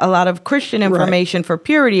you have a lot of Christian information for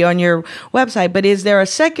purity on your website, but is there a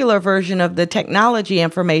secular version of the technology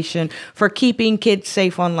information for keeping kids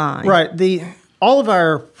safe online? Right. All of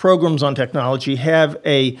our programs on technology have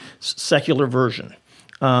a secular version,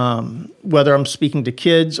 whether I'm speaking to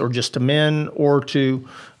kids or just to men or to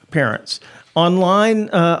parents. Online,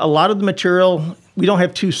 a lot of the material, we don't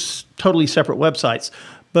have two totally separate websites,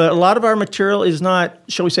 but a lot of our material is not,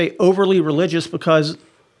 shall we say, overly religious, because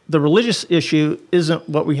the religious issue isn't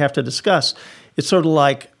what we have to discuss. It's sort of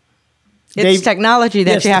like it's technology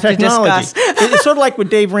that you have to discuss. It's sort of like with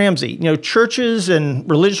Dave Ramsey. Churches and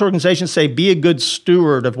religious organizations say, be a good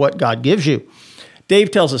steward of what God gives you.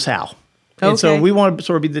 Dave tells us how. And so we want to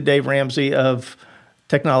sort of be the Dave Ramsey of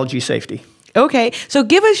technology safety. Okay, so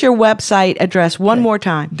give us your website address one more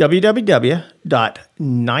time.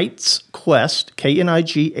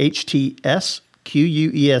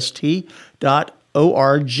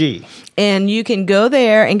 www.knightsquest.org. And you can go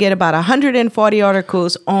there and get about 140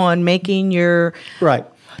 articles on making your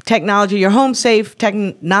technology, your home safe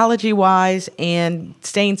technology-wise, and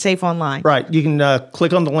staying safe online. Right. You can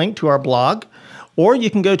click on the link to our blog, or you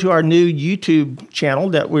can go to our new YouTube channel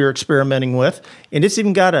that we're experimenting with, and it's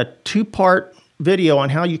even got a 2-part video on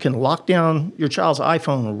how you can lock down your child's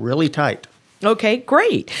iPhone really tight. Okay,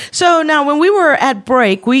 great. So now when we were at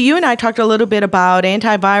break, you and I talked a little bit about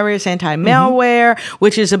antivirus, anti-malware,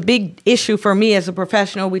 which is a big issue for me as a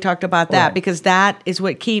professional. We talked about that because that is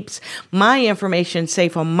what keeps my information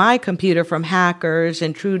safe on my computer from hackers,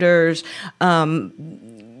 intruders,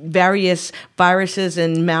 various viruses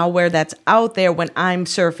and malware that's out there when I'm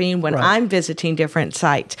surfing, when I'm visiting different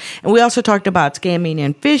sites. And we also talked about scamming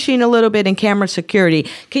and phishing a little bit and camera security.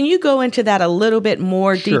 Can you go into that a little bit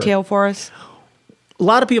more detail for us? A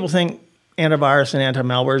lot of people think antivirus and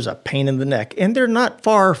anti-malware is a pain in the neck, and they're not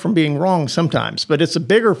far from being wrong sometimes, but it's a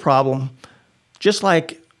bigger problem, just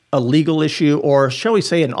like a legal issue or, shall we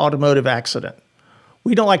say, an automotive accident.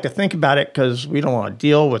 We don't like to think about it because we don't want to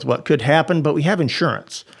deal with what could happen, but we have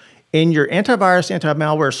insurance. And your antivirus,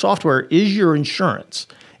 anti-malware software is your insurance.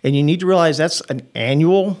 And you need to realize that's an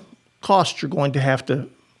annual cost you're going to have to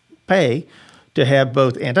pay to have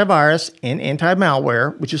both antivirus and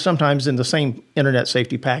anti-malware, which is sometimes in the same internet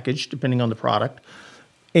safety package, depending on the product.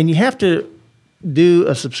 And you have to do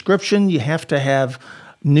a subscription. You have to have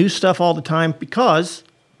new stuff all the time because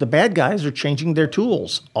the bad guys are changing their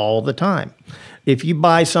tools all the time. If you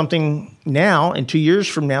buy something now and 2 years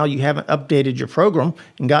from now you haven't updated your program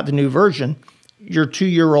and got the new version, your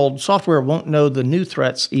 2-year-old software won't know the new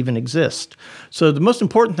threats even exist. So the most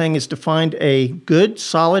important thing is to find a good,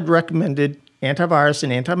 solid, recommended antivirus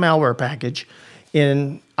and anti-malware package.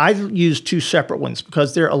 And I've used 2 separate ones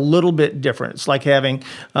because they're a little bit different. It's like having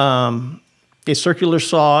a circular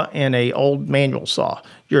saw and an old manual saw.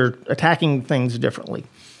 You're attacking things differently.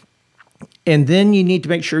 And then you need to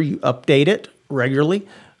make sure you update it regularly.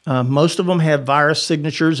 Most of them have virus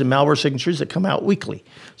signatures and malware signatures that come out weekly.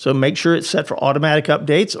 So make sure it's set for automatic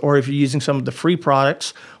updates, or if you're using some of the free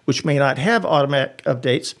products, which may not have automatic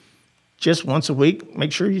updates, just once a week,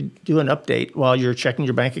 make sure you do an update while you're checking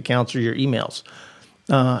your bank accounts or your emails.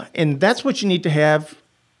 And that's what you need to have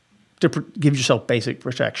to give yourself basic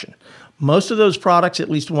protection. Most of those products, at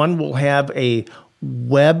least one, will have a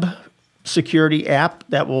web security app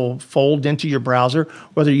that will fold into your browser,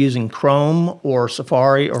 whether you're using Chrome or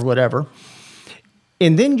Safari or whatever.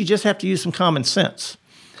 And then you just have to use some common sense.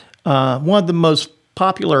 One of the most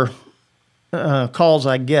popular calls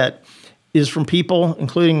I get is from people,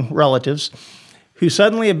 including relatives, who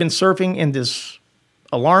suddenly have been surfing and this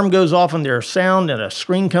alarm goes off on their sound and a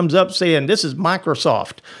screen comes up saying, "This is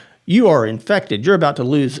Microsoft. you are infected. You're about to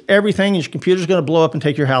lose everything, and your computer's going to blow up and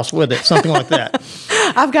take your house with it, something like that.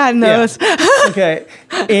 I've gotten those. Yeah. Okay.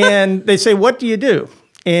 And they say, what do you do?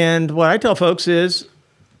 And what I tell folks is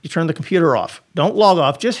you turn the computer off. Don't log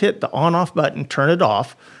off. Just hit the on-off button, turn it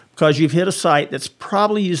off, because you've hit a site that's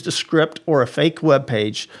probably used a script or a fake web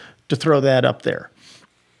page to throw that up there.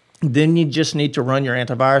 Then you just need to run your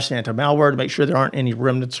antivirus, anti-malware to make sure there aren't any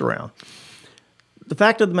remnants around. The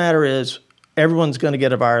fact of the matter is, everyone's going to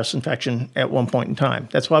get a virus infection at one point in time.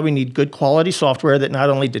 That's why we need good quality software that not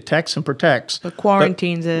only detects and protects, but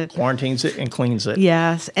quarantines it and cleans it.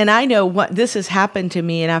 Yes. And I know what this has happened to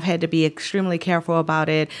me, and I've had to be extremely careful about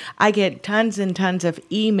it. I get tons and tons of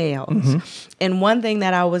emails. Mm-hmm. And one thing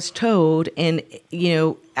that I was told, and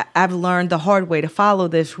I've learned the hard way to follow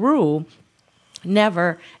this rule,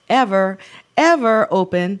 never, ever, ever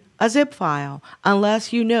open a zip file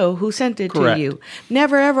unless you know who sent it Correct. to you.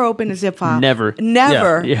 Never, ever open a zip file. Never.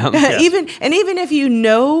 Yeah. Yes. Even if you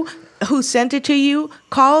know who sent it to you,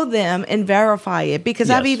 call them and verify it, because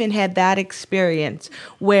Yes. I've even had that experience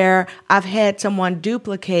where I've had someone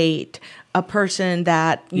duplicate a person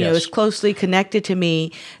that Yes. is closely connected to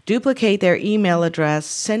me, duplicate their email address,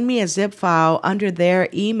 send me a zip file under their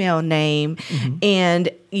email name, Mm-hmm. and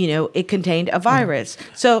it contained a virus.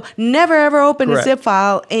 So never ever open Correct. a zip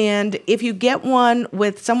file. And if you get one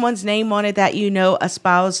with someone's name on it that a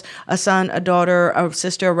spouse, a son, a daughter, a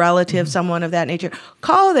sister, a relative, someone of that nature,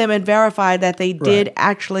 call them and verify that they did Right.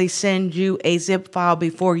 actually send you a zip file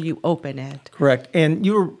before you open it. Correct. And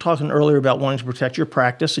you were talking earlier about wanting to protect your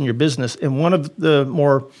practice and your business. And one of the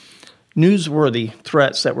more newsworthy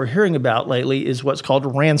threats that we're hearing about lately is what's called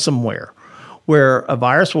ransomware, where a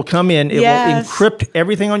virus will come in, it Yes. will encrypt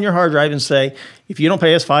everything on your hard drive and say, if you don't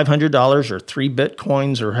pay us $500 or 3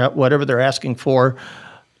 Bitcoins or whatever they're asking for,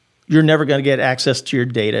 you're never going to get access to your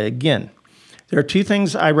data again. There are 2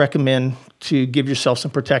 things I recommend to give yourself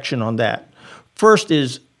some protection on that. First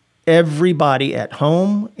is everybody at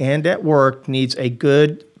home and at work needs a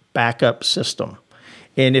good backup system.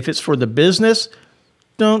 And if it's for the business,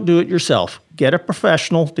 don't do it yourself. Get a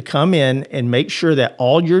professional to come in and make sure that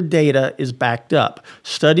all your data is backed up.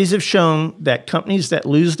 Studies have shown that companies that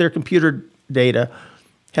lose their computer data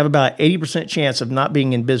have about 80% chance of not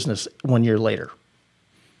being in business 1 year later.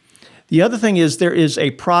 The other thing is there is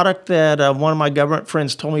a product that one of my government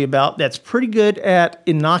friends told me about that's pretty good at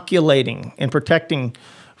inoculating and protecting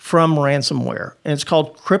from ransomware. And it's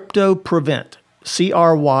called Crypto Prevent,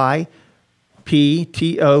 CRYPTO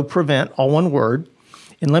Prevent, all one word.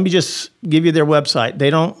 And let me just give you their website.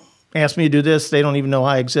 They don't ask me to do this. They don't even know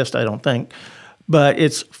I exist, I don't think. But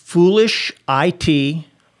it's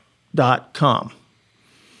foolishit.com.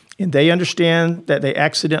 And they understand that they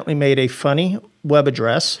accidentally made a funny web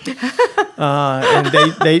address. And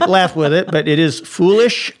they laugh with it, but it is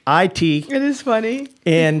Foolish IT. It is funny.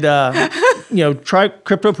 And, try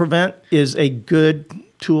Crypto Prevent is a good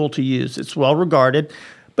tool to use. It's well regarded.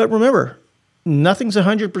 But remember, nothing's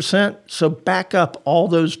 100%, so back up all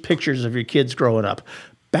those pictures of your kids growing up.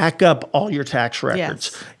 Back up all your tax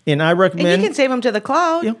records. Yes. And I recommend... And you can save them to the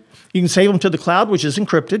cloud. You can save them to the cloud, which is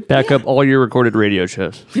encrypted. Back up all your recorded radio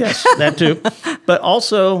shows. Yes, that too. But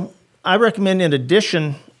also, I recommend, in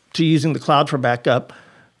addition to using the cloud for backup,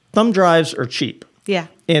 thumb drives are cheap. Yeah.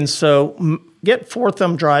 And so get 4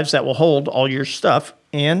 thumb drives that will hold all your stuff,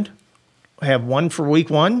 and have one for week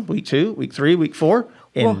 1, week 2, week 3, week 4,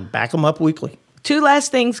 and back them up weekly. 2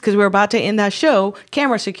 last things, because we're about to end that show.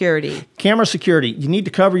 Camera security. Camera security. You need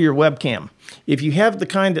to cover your webcam. If you have the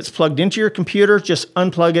kind that's plugged into your computer, just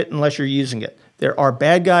unplug it unless you're using it. There are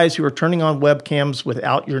bad guys who are turning on webcams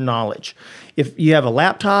without your knowledge. If you have a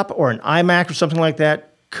laptop or an iMac or something like that,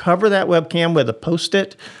 cover that webcam with a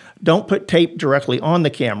Post-it. Don't put tape directly on the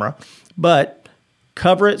camera, but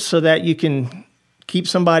cover it so that you can keep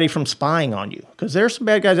somebody from spying on you, because there's some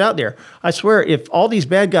bad guys out there. I swear, if all these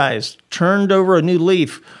bad guys turned over a new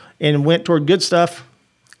leaf and went toward good stuff,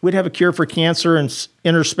 we'd have a cure for cancer and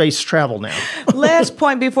inner space travel now. Last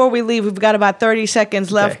point before we leave, we've got about 30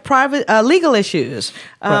 seconds left. Okay. Private legal issues,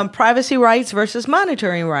 Right. privacy rights versus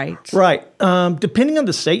monitoring rights. Right. Depending on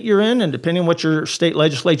the state you're in and depending on what your state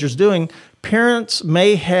legislature is doing, parents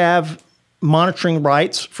may have monitoring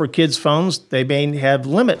rights for kids' phones. They may have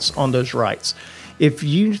limits on those rights. If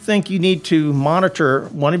you think you need to monitor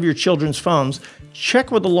one of your children's phones,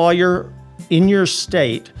 check with a lawyer in your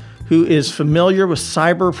state who is familiar with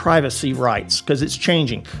cyber privacy rights, because it's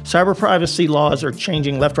changing. Cyber privacy laws are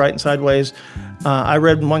changing left, right, and sideways. I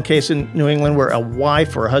read in one case in New England where a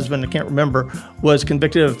wife or a husband, I can't remember, was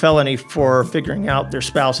convicted of a felony for figuring out their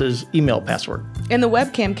spouse's email password. In the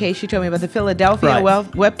webcam case, you told me about the Philadelphia Right.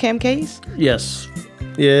 webcam case. Yes.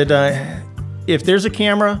 If there's a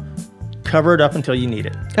camera, cover it up until you need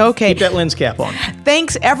it. Okay. Keep that lens cap on.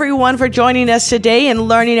 Thanks, everyone, for joining us today and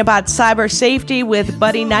learning about cyber safety with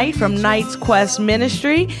Buddy Knight from Knight's Quest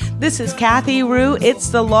Ministry. This is Kathy Rue. It's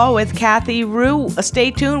the Law with Kathy Rue.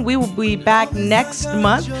 Stay tuned. We will be back next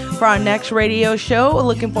month for our next radio show.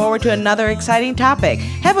 Looking forward to another exciting topic.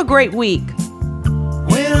 Have a great week.